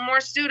says no more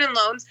student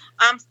loans,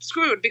 I'm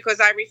screwed because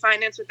I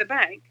refinance with the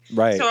bank.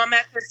 Right. So I'm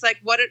at this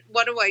like, what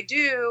do I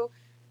do?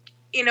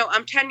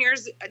 I'm 10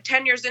 years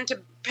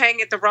into paying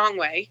it the wrong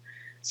way.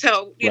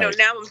 So, Right.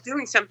 now I'm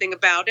doing something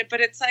about it,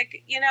 but it's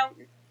like,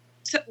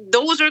 so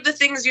those are the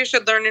things you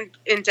should learn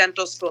in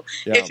dental school.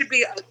 Yeah. It should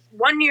be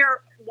one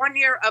year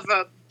of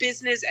a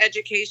business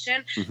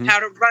education, Mhm. how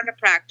to run a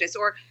practice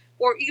or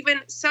even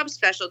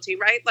subspecialty,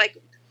 right? Like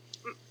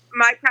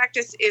my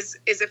practice is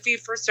a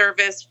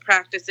fee-for-service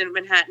practice in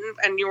Manhattan,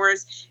 and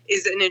yours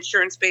is an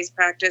insurance-based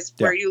practice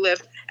where you live,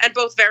 and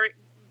both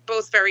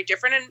very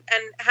different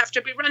and have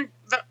to be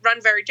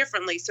run very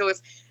differently. So if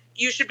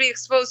you should be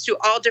exposed to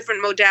all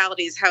different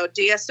modalities, how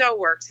DSO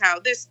works, how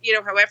this,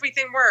 how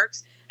everything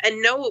works,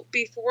 and know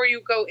before you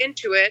go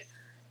into it,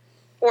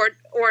 or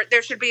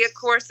there should be a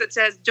course that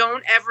says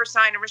don't ever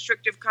sign a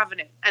restrictive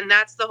covenant, and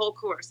that's the whole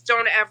course.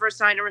 Don't ever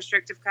sign a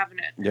restrictive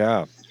covenant.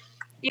 Yeah.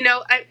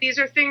 These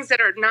are things that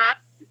are not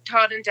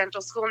taught in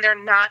dental school,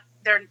 and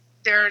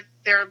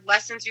they're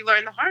lessons you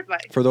learn the hard way.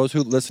 For those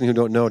who listen who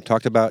don't know,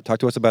 talk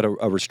to us about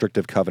a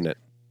restrictive covenant.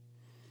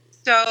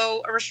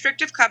 So a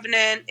restrictive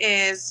covenant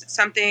is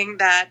something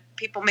that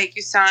people make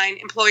you sign,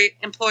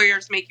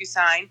 employers make you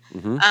sign,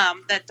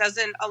 Mm-hmm. that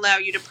doesn't allow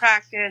you to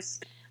practice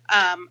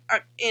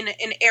in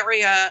an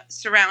area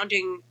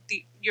surrounding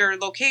your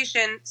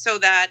location, so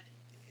that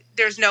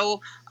there's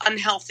no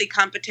unhealthy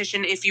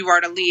competition if you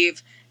are to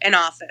leave an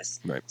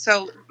office. Right.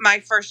 So my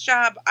first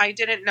job, I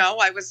didn't know.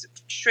 I was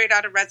straight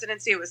out of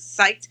residency. I was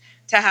psyched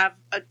to have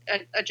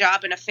a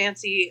job in a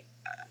fancy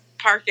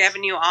Park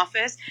Avenue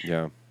office.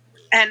 Yeah.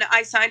 And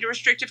I signed a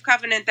restrictive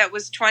covenant that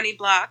was 20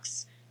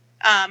 blocks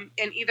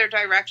in either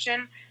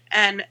direction,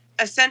 and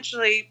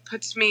essentially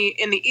puts me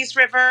in the East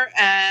River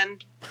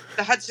and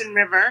the Hudson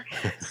River.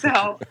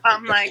 So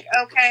I'm like,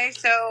 okay,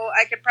 so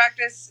I could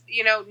practice,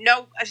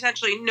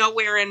 essentially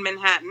nowhere in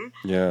Manhattan.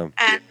 Yeah.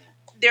 And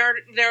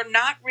they're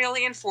not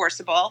really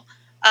enforceable,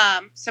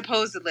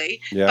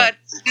 supposedly. Yeah. But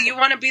do you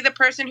want to be the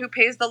person who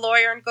pays the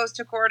lawyer and goes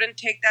to court and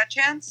take that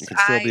chance? It can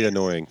still be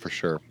annoying for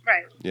sure.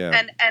 Right.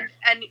 Yeah.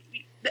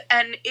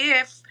 And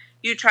if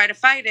you try to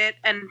fight it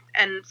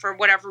and for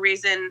whatever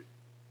reason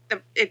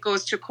it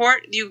goes to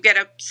court, you get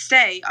a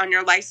stay on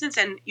your license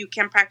and you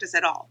can't practice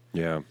at all.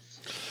 Yeah.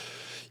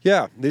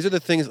 Yeah. These are the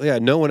things. Yeah.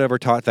 No one ever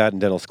taught that in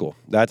dental school.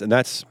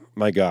 That's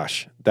my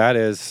gosh.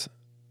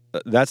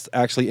 That's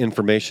actually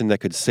information that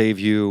could save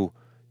you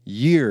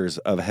years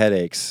of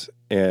headaches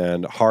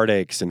and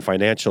heartaches and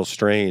financial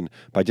strain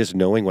by just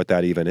knowing what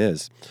that even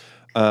is.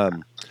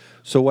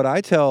 So what I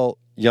tell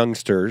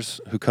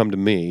youngsters who come to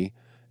me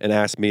and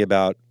ask me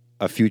about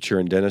a future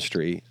in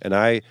dentistry, and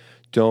I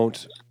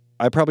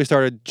probably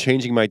started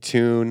changing my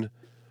tune,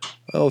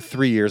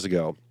 3 years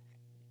ago.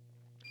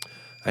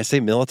 I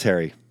say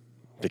military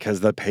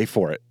because they pay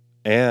for it.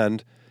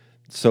 And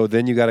so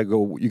then you got to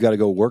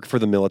go work for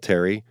the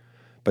military,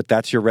 but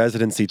that's your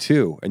residency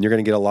too. And you're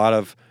going to get a lot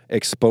of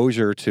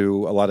exposure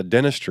to a lot of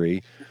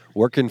dentistry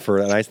working for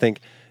it. And I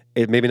think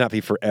it maybe not be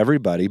for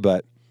everybody,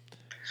 but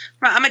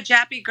I'm a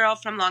jappy girl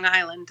from Long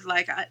Island.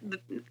 Like,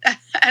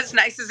 as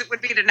nice as it would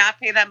be to not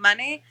pay that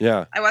money,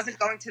 yeah, I wasn't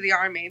going to the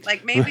Army.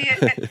 Like maybe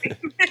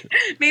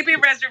maybe a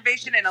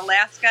reservation in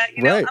Alaska.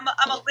 Right.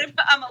 I'm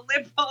a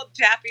liberal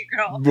jappy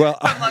girl Well,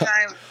 from Long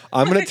Island.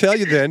 I'm going to tell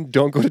you then,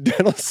 don't go to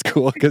dental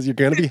school because you're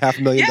going to be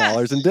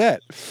 $500,000 in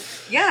debt.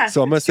 Yeah.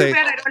 So I'm going to say, Too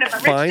bad I don't have a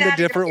rich find a dad.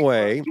 different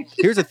way.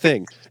 Here's the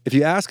thing. If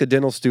you ask a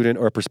dental student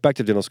or a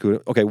prospective dental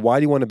student, okay, why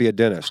do you want to be a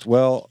dentist?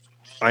 Well,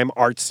 I'm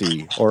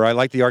artsy, or I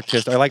like the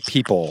artist, I like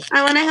people.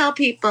 I want to help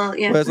people.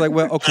 Yeah. But it's like,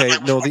 well, okay,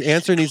 no, the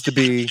answer needs to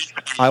be,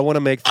 I want to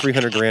make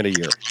 $300,000 a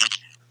year.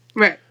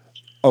 Right.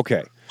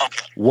 Okay.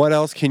 What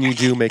else can you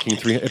do making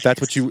if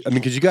that's what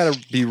because you got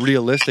to be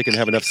realistic and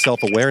have enough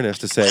self-awareness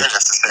to say,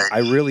 I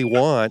really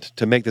want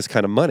to make this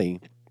kind of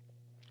money,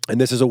 and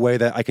this is a way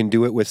that I can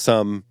do it with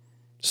some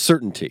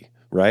certainty,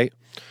 right?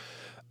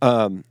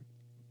 But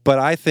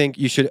I think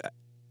you should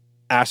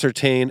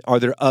ascertain, are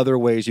there other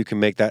ways you can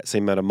make that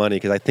same amount of money?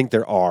 Because I think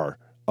there are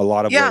a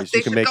lot of ways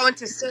you can make. Go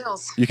into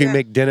sales. You can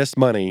make dentist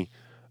money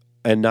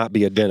and not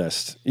be a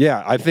dentist.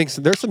 Yeah, I think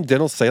there's some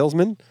dental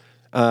salesmen,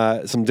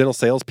 some dental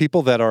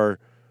salespeople that are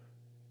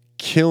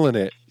killing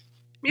it,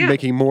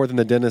 making more than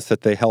the dentists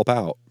that they help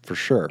out, for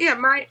sure. Yeah,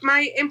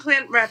 my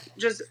implant rep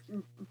just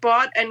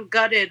bought and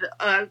gutted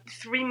a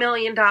 $3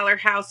 million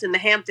house in the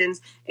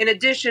Hamptons, in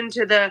addition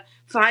to the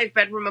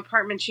 5-bedroom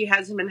apartment she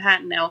has in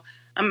Manhattan now.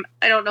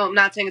 I don't know. I'm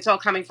not saying it's all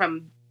coming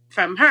from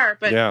her,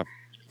 but Yeah.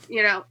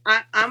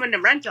 I'm in a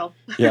rental.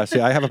 Yeah, see,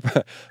 I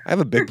have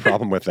a big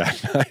problem with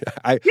that.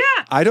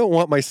 I don't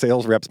want my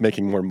sales reps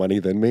making more money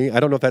than me. I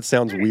don't know if that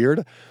sounds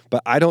weird,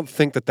 but I don't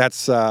think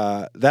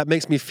that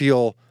makes me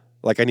feel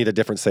like I need a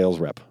different sales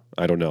rep.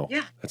 I don't know.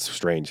 Yeah. That's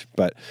strange.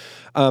 But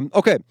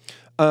okay.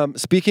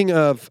 Speaking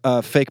of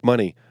fake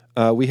money,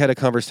 we had a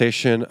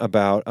conversation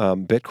about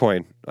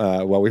Bitcoin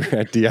while we were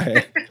at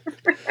DIA.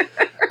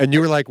 And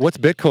you were like, "What's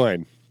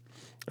Bitcoin?"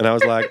 And I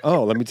was like,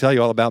 "Oh, let me tell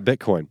you all about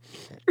Bitcoin."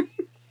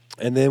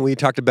 And then we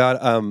talked about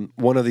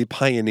one of the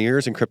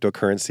pioneers in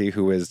cryptocurrency,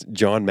 who is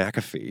John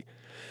McAfee.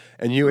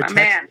 And you had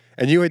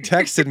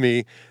texted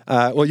me.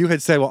 You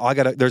had said, "Well,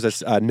 there's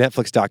a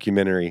Netflix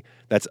documentary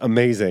that's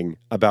amazing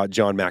about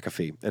John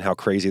McAfee and how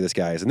crazy this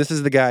guy is." And this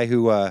is the guy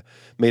who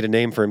made a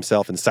name for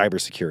himself in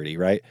cybersecurity,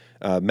 right?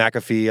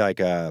 McAfee, like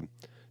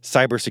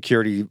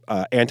cybersecurity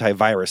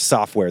antivirus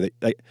software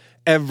that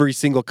every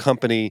single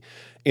company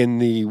in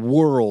the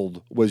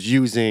world was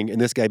using,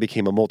 and this guy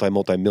became a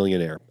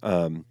multi-millionaire.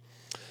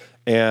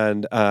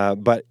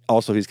 But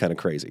also he's kind of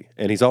crazy,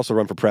 and he's also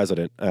run for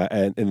president.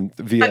 And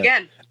via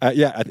again,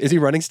 is he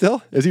running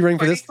still? Is he running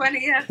for this?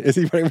 2020, yeah. Is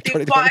he running for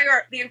 2020?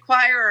 The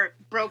Inquirer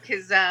broke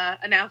his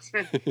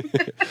announcement.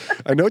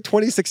 I know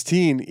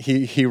 2016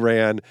 he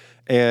ran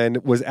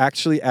and was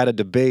actually at a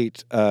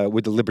debate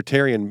with the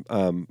Libertarian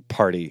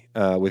Party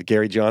with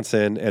Gary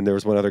Johnson, and there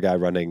was one other guy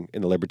running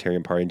in the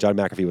Libertarian Party, and John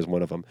McAfee was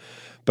one of them.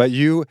 But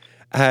you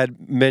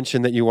had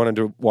mentioned that you wanted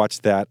to watch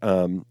that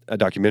a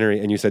documentary,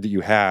 and you said that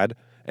you had.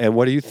 And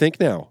what do you think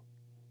now?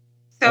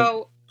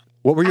 So,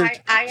 what were your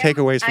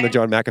takeaways from the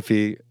John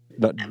McAfee?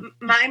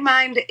 My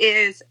mind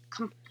is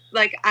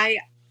I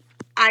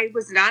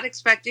was not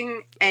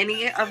expecting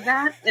any of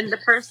that in the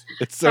first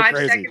 5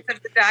 seconds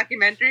of the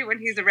documentary when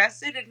he's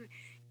arrested and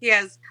he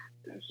has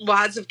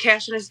wads of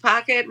cash in his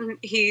pocket and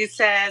he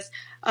says,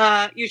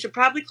 "You should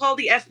probably call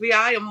the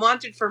FBI. I'm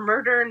wanted for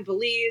murder in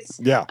Belize."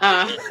 Yeah.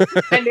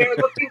 And they were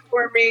looking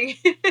for me.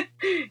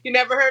 You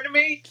never heard of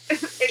me?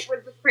 It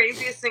was the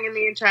craziest thing in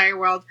the entire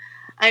world.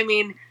 I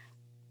mean,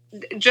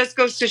 it just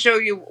goes to show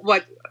you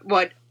what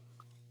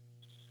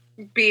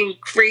being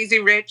crazy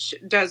rich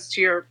does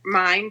to your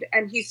mind.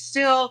 And he's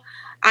still,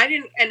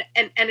 and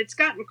it's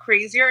gotten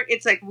crazier.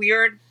 It's like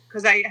weird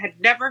because I had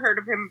never heard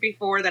of him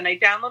before. Then I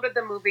downloaded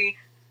the movie.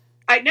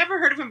 I'd never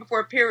heard of him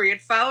before,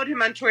 period. Followed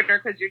him on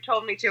Twitter because you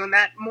told me to. And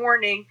that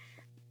morning,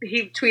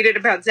 he tweeted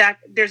about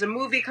there's a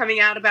movie coming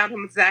out about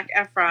him with Zac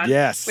Efron.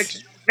 Yes. Which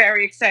I'm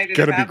very excited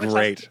about. It's going to be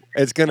great.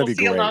 It's going to be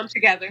great. We'll see alone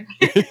together.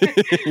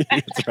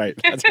 That's right.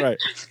 That's right.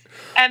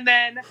 And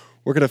then...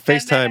 We're going to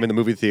FaceTime in the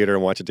movie theater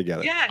and watch it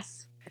together.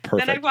 Yes.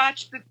 Perfect.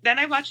 Then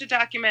I watched a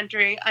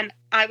documentary and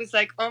I was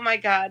like, oh my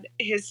God,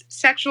 his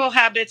sexual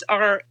habits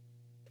are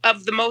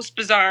of the most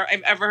bizarre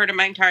I've ever heard in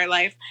my entire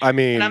life. I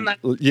mean, and I'm like,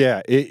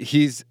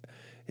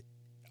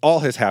 all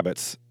his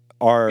habits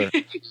are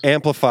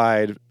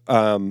amplified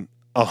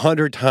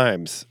 100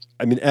 times.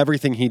 I mean,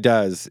 everything he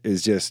does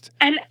is just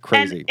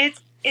crazy. And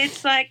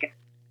it's like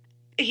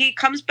he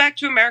comes back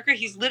to America.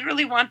 He's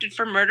literally wanted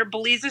for murder.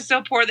 Belize is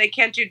so poor they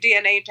can't do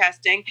DNA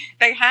testing.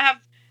 They have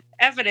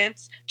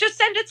evidence. Just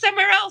send it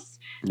somewhere else.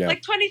 Yeah.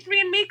 Like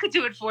 23andMe could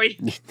do it for you.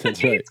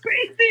 That's right. It's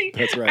crazy.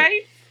 That's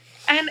right.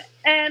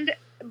 And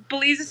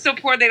Belize is so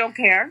poor they don't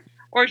care.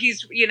 Or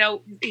he's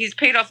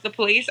paid off the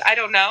police. I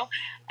don't know.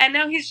 And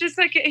now he's just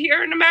like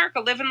here in America,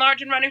 living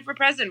large and running for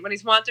president when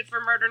he's wanted for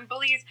murder in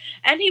Belize.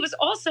 And he was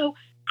also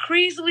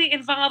crazily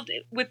involved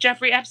with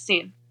Jeffrey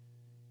Epstein.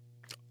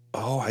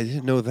 Oh, I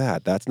didn't know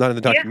that. That's not in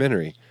the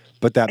documentary. Yeah.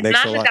 But that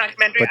makes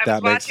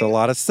a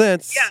lot of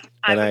sense. Yeah,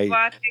 I was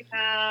watching.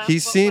 He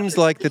seems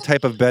like the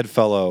type of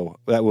bedfellow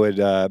that would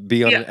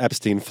be on an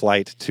Epstein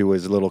flight to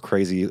his little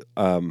crazy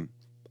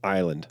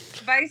island.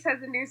 Vice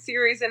has a new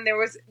series, and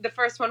the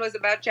first one was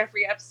about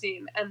Jeffrey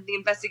Epstein and the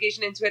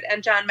investigation into it,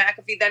 and John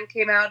McAfee then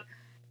came out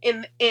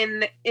in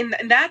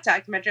that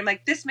documentary. I'm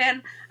like, this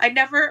man, I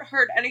never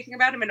heard anything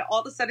about him, and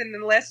all of a sudden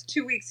in the last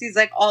 2 weeks, he's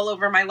like all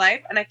over my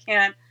life, and I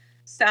can't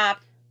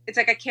stop. It's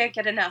like I can't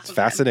get enough of him.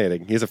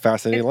 Fascinating. He has a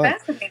fascinating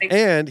life.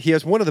 And he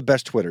has one of the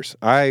best Twitters.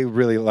 I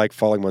really like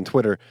following him on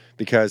Twitter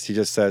because he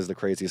just says the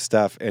craziest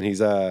stuff, and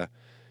he's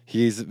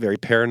very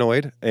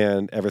paranoid,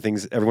 and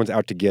everyone's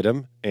out to get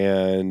him,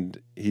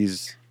 and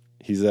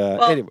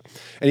anyway.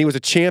 And he was a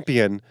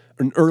champion,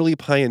 an early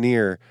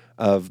pioneer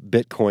of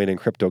Bitcoin and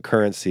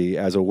cryptocurrency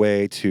as a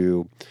way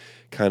to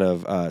kind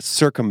of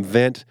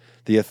circumvent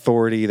the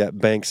authority that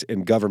banks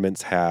and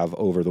governments have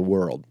over the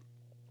world.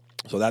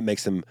 So that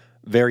makes him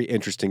very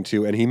interesting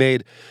too. And he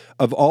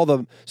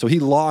so he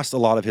lost a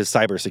lot of his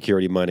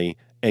cybersecurity money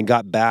and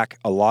got back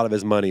a lot of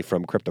his money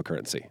from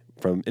cryptocurrency,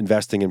 from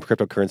investing in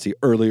cryptocurrency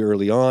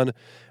early on.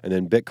 And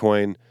then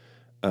Bitcoin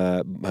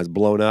has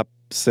blown up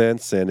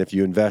since. And if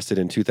you invested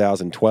in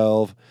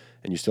 2012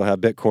 and you still have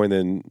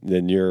Bitcoin,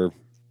 then you're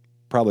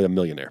probably a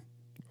millionaire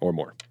or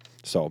more.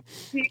 So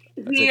he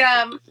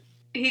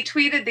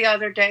tweeted the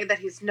other day that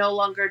he's no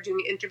longer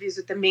doing interviews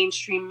with the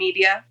mainstream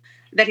media.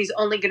 that he's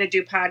only going to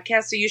do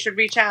podcasts. So you should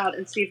reach out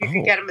and see if you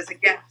can get him as a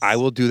guest. I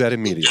will do that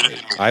immediately.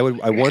 I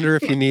wonder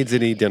if he needs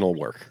any dental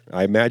work.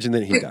 I imagine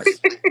that he does.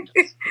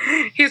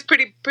 He's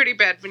pretty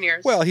bad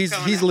veneers. Well,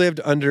 he's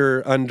lived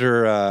under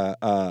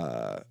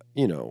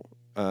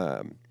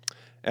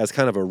as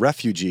kind of a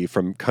refugee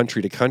from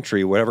country to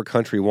country, whatever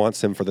country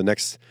wants him for the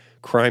next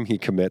crime he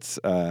commits.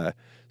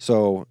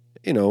 So,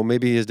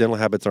 maybe his dental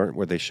habits aren't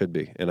where they should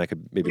be, and I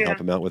could maybe help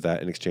him out with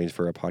that in exchange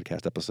for a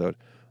podcast episode.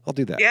 I'll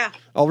do that. Yeah.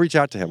 I'll reach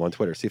out to him on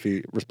Twitter, see if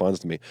he responds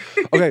to me.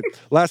 Okay,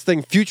 last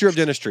thing, future of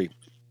dentistry.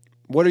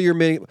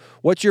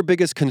 What's your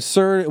biggest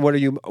concern?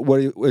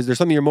 Is there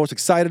something you're most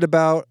excited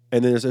about?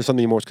 And then is there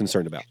something you're most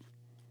concerned about?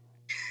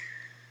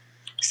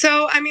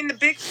 So, I mean, the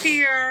big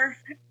fear,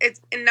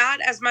 it's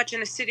not as much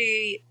in a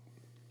city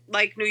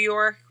like New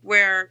York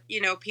where,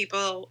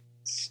 people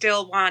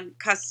still want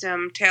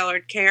custom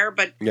tailored care,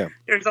 but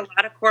there's a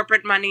lot of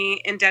corporate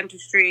money in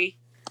dentistry,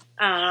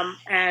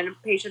 and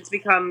patients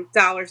become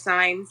dollar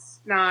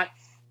signs, not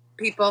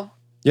people.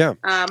 Yeah.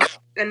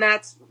 And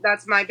that's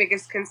my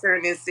biggest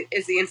concern is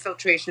the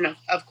infiltration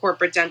of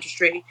corporate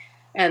dentistry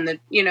and the,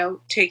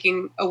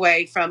 taking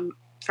away from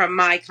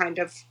my kind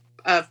of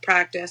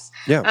practice.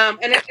 Yeah.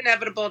 And it's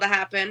inevitable to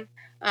happen.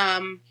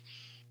 And,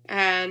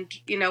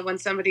 when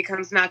somebody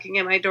comes knocking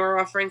at my door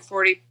offering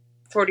 40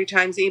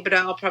 times EBITDA,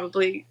 I'll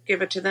probably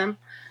give it to them.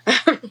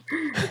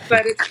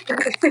 But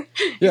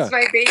it's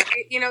my baby.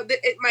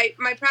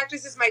 My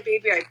practice is my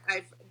baby.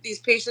 These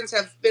patients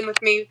have been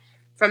with me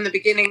from the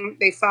beginning.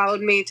 They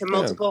followed me to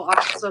multiple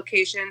office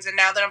locations, and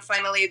now that I'm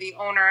finally the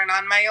owner and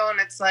on my own,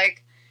 it's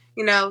like,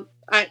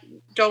 I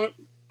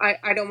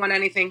don't want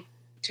anything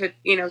to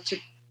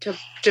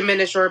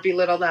diminish or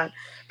belittle that.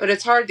 But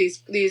it's hard.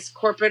 These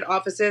corporate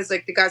offices,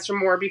 like the guys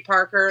from Warby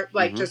Parker,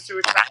 just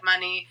threw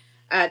money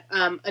at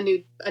a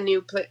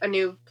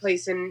new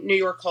place in New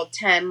York called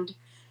Tend,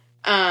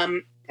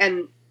 and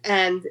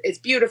it's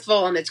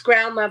beautiful and it's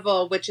ground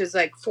level, which is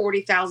like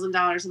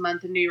 $40,000 a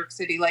month in New York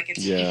City. Like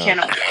you can't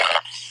afford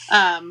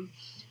it.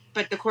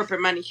 But the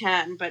corporate money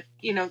can. But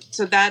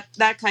so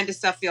that kind of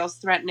stuff feels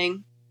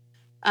threatening.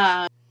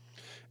 And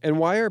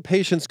why are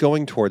patients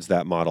going towards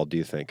that model? Do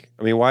you think?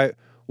 I mean, why?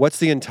 What's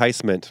the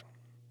enticement?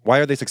 Why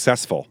are they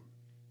successful?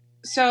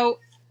 So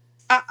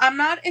I'm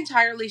not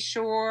entirely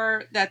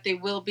sure that they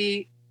will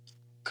be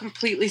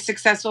completely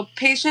successful.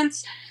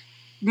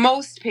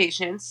 Most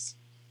patients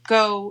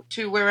go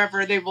to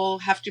wherever they will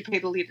have to pay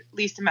the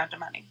least amount of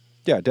money.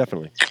 Yeah,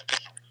 definitely.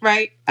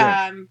 Right?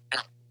 Yeah.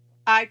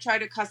 I try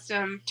to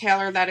custom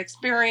tailor that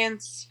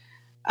experience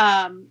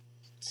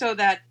so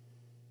that,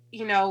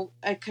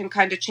 I can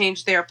kind of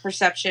change their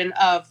perception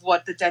of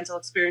what the dental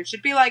experience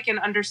should be like and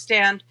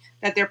understand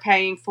that they're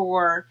paying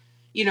for,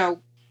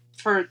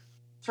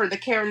 for the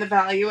care and the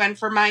value, and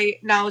for my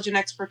knowledge and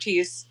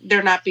expertise,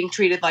 they're not being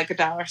treated like a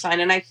dollar sign.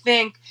 And I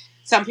think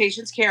some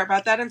patients care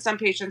about that and some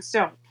patients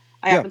don't.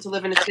 I happen to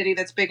live in a city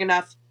that's big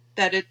enough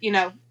that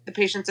the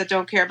patients that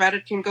don't care about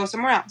it can go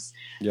somewhere else.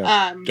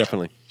 Yeah,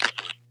 definitely.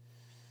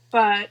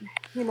 But,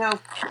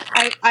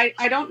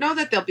 I don't know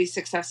that they'll be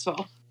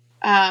successful.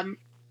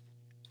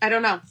 I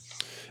don't know.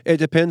 It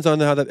depends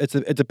on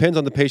it depends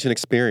on the patient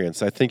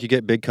experience. I think you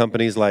get big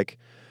companies like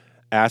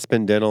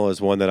Aspen Dental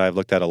is one that I've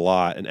looked at a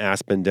lot, and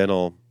Aspen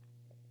Dental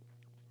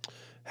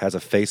has a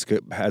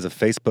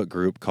Facebook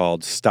group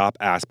called Stop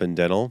Aspen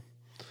Dental,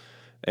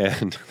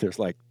 and there's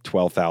like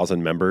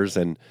 12,000 members,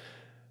 and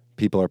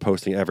people are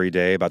posting every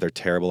day about their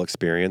terrible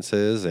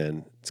experiences,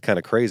 and it's kind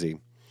of crazy.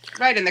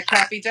 Right, and the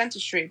crappy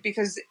dentistry,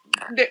 because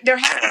there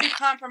has to be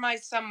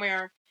compromise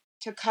somewhere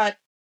to cut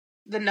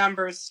the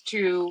numbers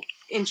to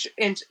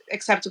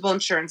acceptable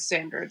insurance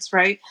standards,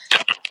 right?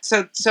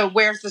 So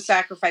where's the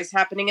sacrifice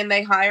happening? And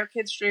they hire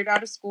kids straight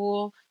out of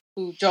school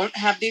who don't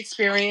have the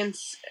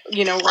experience,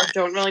 or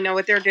don't really know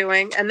what they're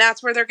doing, and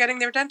that's where they're getting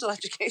their dental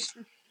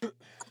education.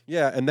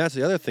 Yeah, and that's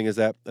the other thing is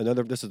that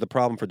this is the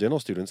problem for dental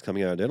students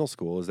coming out of dental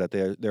school is that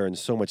they're in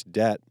so much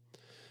debt,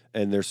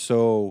 and they're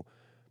so.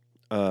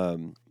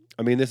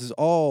 This is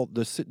all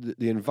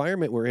the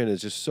environment we're in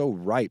is just so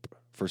ripe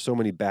for so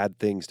many bad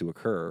things to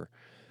occur,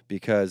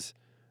 because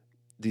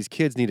these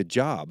kids need a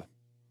job.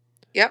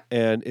 Yep.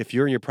 And if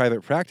you're in your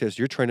private practice,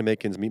 you're trying to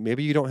make ends meet.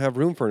 Maybe you don't have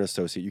room for an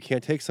associate. You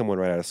can't take someone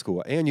right out of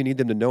school, and you need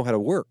them to know how to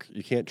work.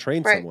 You can't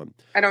train someone.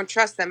 I don't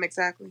trust them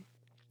exactly.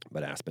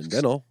 But Aspen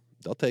Dental,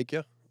 they'll take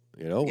you.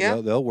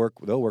 They'll work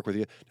with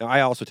you. Now,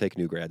 I also take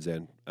new grads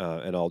in,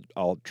 and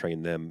I'll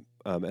train them.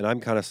 And I'm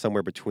kind of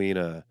somewhere between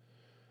a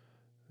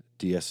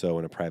DSO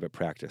and a private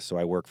practice. So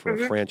I work for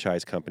a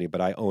franchise company,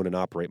 but I own and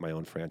operate my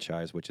own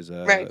franchise, which is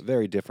a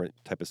very different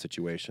type of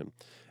situation.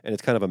 And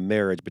it's kind of a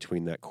marriage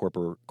between that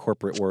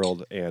corporate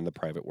world and the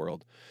private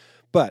world.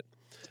 But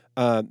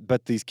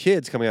these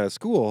kids coming out of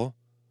school,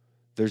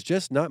 there's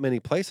just not many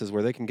places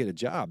where they can get a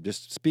job.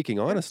 Just speaking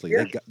honestly,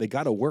 they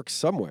got to work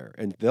somewhere,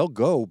 and they'll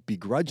go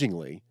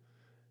begrudgingly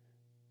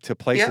to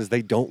places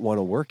they don't want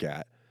to work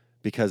at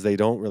because they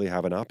don't really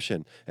have an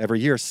option. Every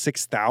year,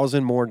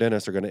 6,000 more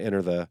dentists are going to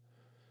enter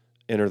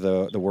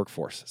the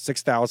workforce.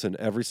 6,000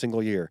 every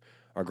single year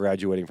are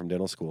graduating from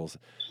dental schools,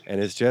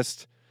 and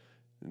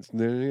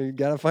you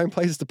got to find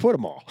places to put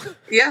them all.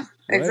 Yeah,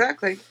 Right?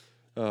 exactly.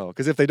 Oh,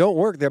 because if they don't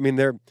work,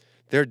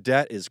 their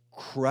debt is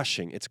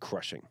crushing. It's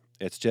crushing.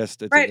 It's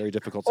a Right. very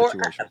difficult Or-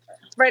 situation.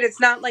 Right. It's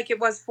not like it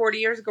was 40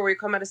 years ago where you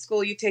come out of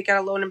school, you take out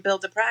a loan and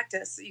build a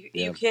practice.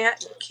 You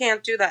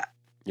can't do that.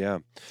 Yeah.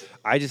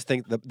 I just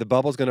think the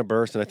bubble's going to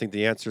burst, and I think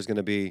the answer is going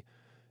to be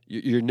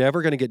you're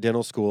never going to get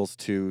dental schools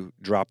to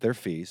drop their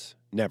fees.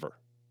 Never.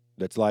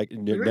 That's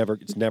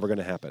it's never going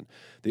to happen.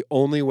 The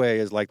only way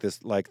is like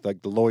this, like the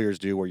lawyers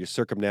do, where you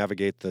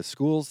circumnavigate the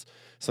schools,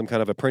 some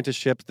kind of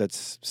apprenticeship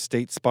that's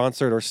state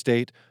sponsored or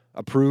state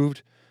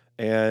approved,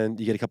 and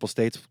you get a couple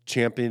states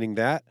championing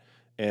that,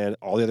 and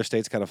all the other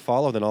states kind of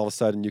follow. Then all of a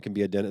sudden, you can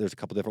be a dentist. There's a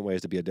couple different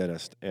ways to be a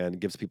dentist, and it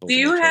gives people. Do some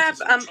you more have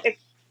choices.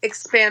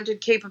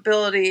 expanded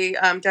capability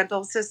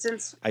dental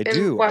assistants? I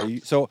do.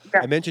 Yeah.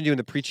 I mentioned you in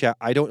the pre-chat.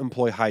 I don't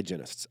employ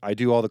hygienists. I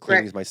do all the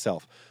cleanings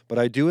myself, but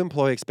I do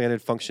employ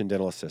expanded function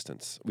dental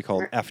assistants. We call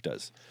them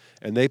EFTAs,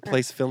 and they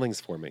place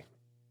fillings for me.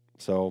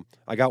 So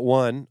I got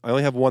one. I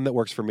only have one that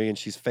works for me, and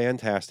she's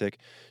fantastic.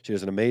 She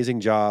does an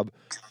amazing job,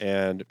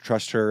 and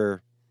trust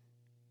her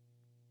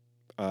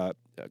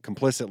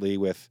complicitly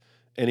with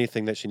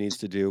anything that she needs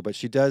to do. But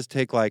she does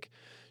take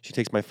she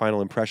takes my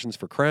final impressions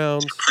for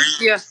crowns.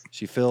 Yeah.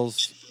 She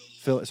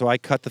so I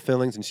cut the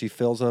fillings and she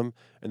fills them,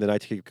 and then I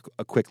take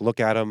a quick look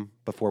at them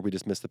before we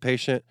dismiss the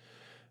patient.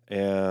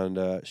 And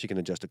she can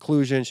adjust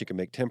occlusion, she can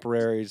make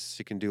temporaries,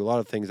 she can do a lot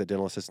of things that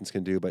dental assistants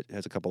can do, but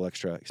has a couple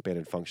extra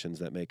expanded functions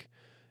that make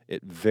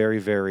it very,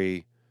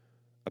 very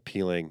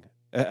appealing.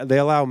 They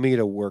allow me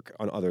to work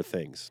on other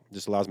things. It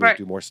just allows me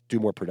to do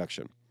more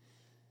production.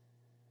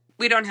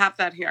 We don't have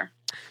that here,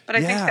 but I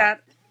think Yeah.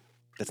 that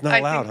That's not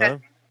allowed, huh?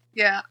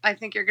 Yeah, I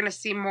think you're going to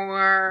see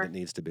more It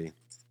needs to be.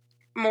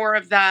 more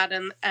of that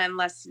and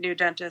less new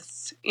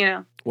dentists.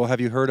 Well, have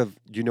you heard of?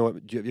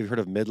 Have you heard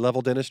of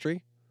mid-level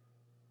dentistry?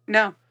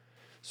 No.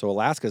 So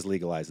Alaska's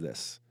legalized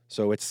this.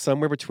 So it's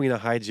somewhere between a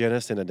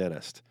hygienist and a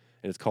dentist,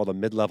 and it's called a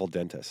mid-level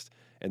dentist.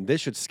 And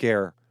this should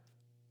scare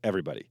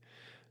everybody.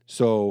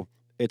 So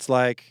it's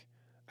like,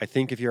 I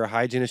think if you're a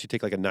hygienist, you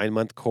take like a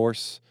 9-month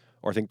course,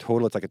 or I think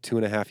total it's like a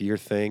 2.5-year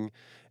thing,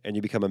 and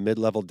you become a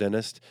mid-level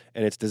dentist.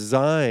 And it's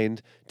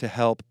designed to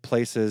help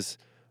places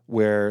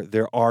where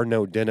there are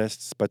no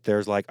dentists, but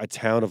there's like a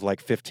town of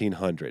like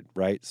 1,500,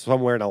 right?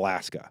 Somewhere in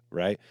Alaska,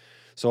 right?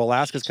 So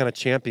Alaska's kind of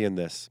championed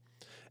this.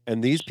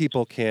 And these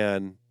people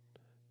can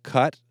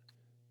cut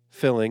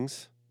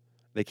fillings.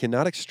 They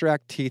cannot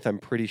extract teeth, I'm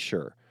pretty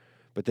sure.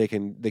 But they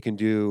can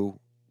do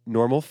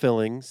normal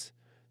fillings.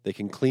 They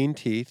can clean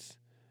teeth.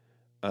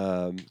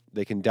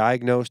 They can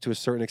diagnose to a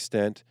certain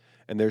extent.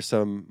 And there's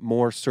some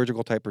more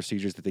surgical type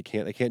procedures that they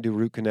can't. They can't do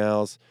root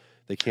canals.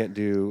 They can't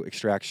do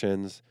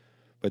extractions.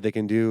 But they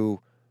can do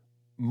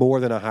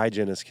more than a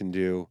hygienist can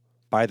do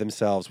by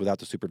themselves without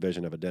the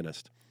supervision of a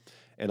dentist.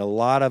 And a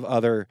lot of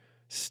other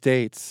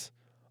states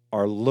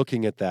are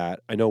looking at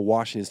that. I know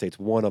Washington State's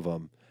one of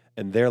them,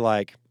 and they're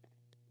like,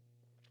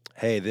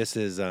 "Hey, this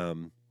is a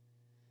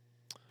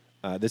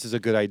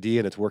good idea,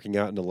 and it's working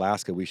out in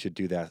Alaska. We should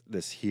do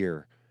this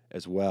here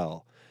as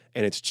well,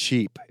 and it's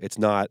cheap. It's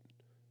not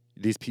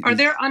these people. Are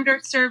there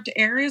underserved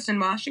areas in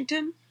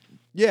Washington?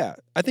 Yeah,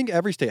 I think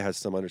every state has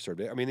some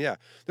underserved. I mean, yeah,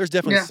 there's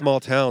definitely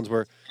small towns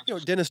where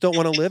dentists don't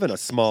want to live in a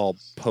small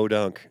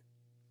podunk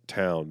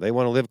town. They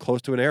want to live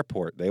close to an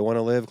airport. They want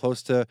to live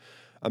close to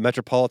a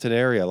metropolitan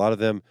area. A lot of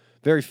them,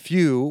 very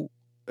few,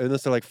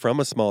 unless they're like from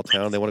a small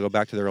town, they want to go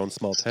back to their own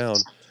small town.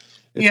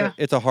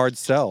 It's a hard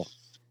sell,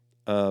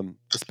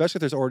 especially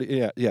if there's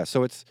already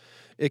So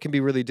it can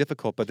be really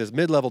difficult. But this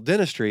mid-level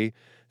dentistry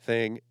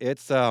thing,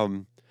 it's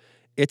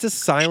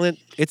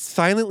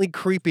silently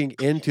creeping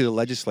into the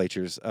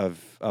legislatures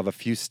of a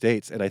few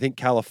states, and I think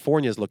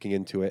California is looking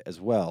into it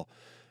as well.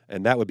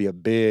 And that would be a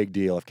big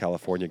deal if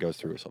California goes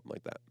through something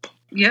like that.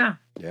 Yeah.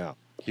 Yeah,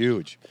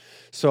 huge.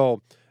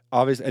 So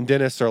obviously, and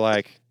dentists are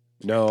like,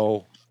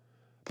 no,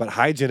 but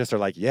hygienists are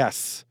like,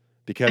 yes,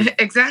 because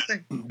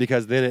Exactly.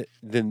 because then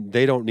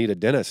they don't need a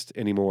dentist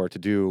anymore to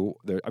do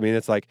their. I mean,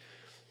 it's like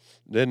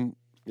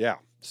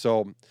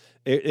So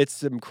it's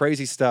some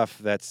crazy stuff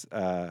that's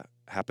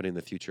happening in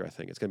the future. I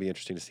think it's going to be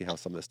interesting to see how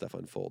some of this stuff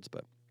unfolds.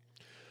 But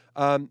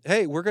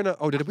hey, we're gonna.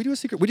 Oh, did we do a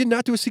secret? We did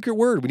not do a secret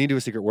word. We need to do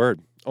a secret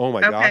word. Oh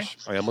my gosh,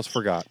 I almost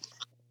forgot.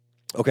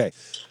 Okay,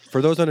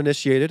 for those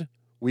uninitiated,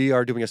 we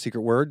are doing a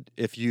secret word.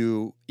 If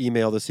you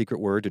email the secret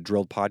word to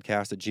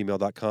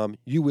drilledpodcast@gmail.com,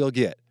 you will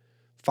get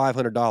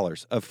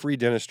 $500 of free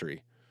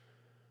dentistry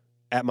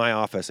at my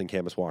office in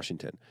Camas,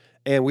 Washington.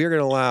 And we are going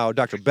to allow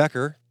Dr.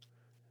 Becker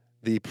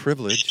the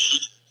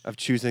privilege of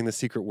choosing the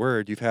secret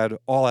word. You've had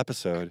all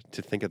episode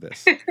to think of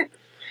this.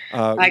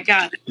 I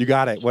got it. You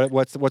got it.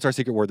 What's our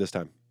secret word this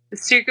time? The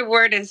secret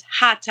word is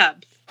hot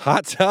tub.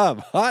 Hot tub.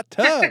 Hot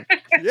tub.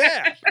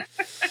 Yeah.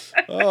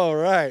 All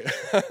right.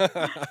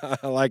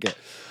 I like it.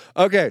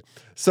 Okay.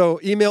 So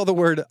email the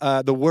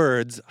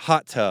words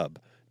hot tub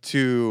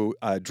to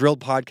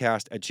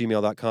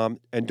drilledpodcast@gmail.com.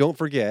 And don't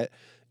forget,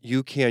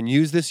 you can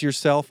use this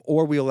yourself,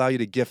 or we allow you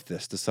to gift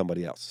this to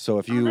somebody else. So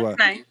if you, that's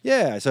nice.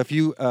 yeah, so if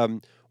you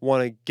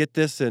want to get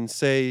this and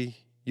say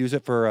use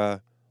it for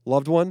a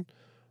loved one,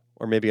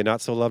 or maybe a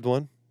not so loved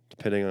one,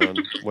 depending on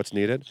what's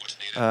needed,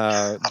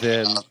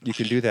 then you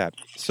can do that.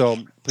 So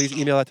please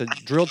email that to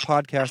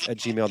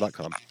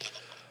drilledpodcast@gmail.com.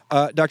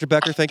 Dr.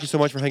 Becker, thank you so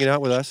much for hanging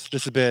out with us.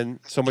 This has been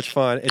so much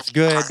fun. It's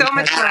good. So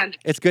much fun.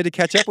 It's good to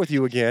catch up with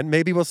you again.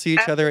 Maybe we'll see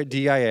each other at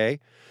DIA.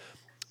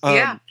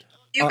 Yeah.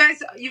 You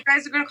guys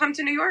are going to come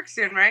to New York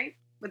soon, right?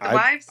 With the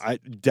wives? I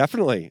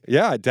definitely.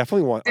 Yeah, I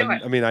definitely want. Do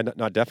it. I mean,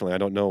 not definitely. I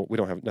don't know. We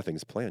don't have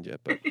nothing's planned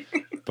yet, but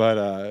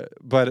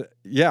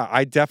yeah,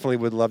 I definitely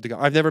would love to go.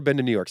 I've never been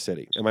to New York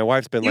City, and my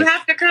wife's been You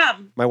have to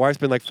come. my wife's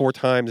been like 4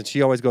 times, and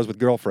she always goes with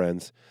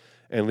girlfriends,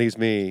 and leaves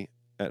me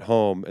at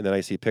home, and then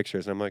I see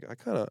pictures, and I'm like, I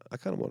kind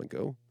of want to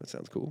go. That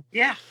sounds cool.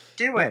 Yeah,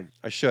 do it.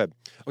 I should.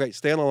 Okay,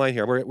 stay on the line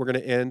here. We're going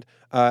to end.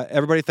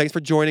 Everybody, thanks for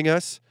joining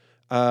us.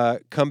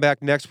 Come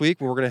back next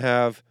week where we're going to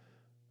have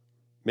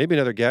maybe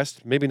another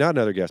guest, maybe not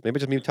another guest, maybe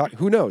just me talk.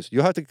 Who knows?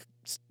 You have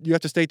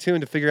to stay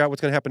tuned to figure out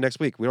what's going to happen next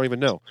week. We don't even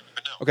know.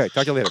 Okay,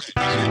 talk to you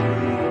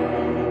later.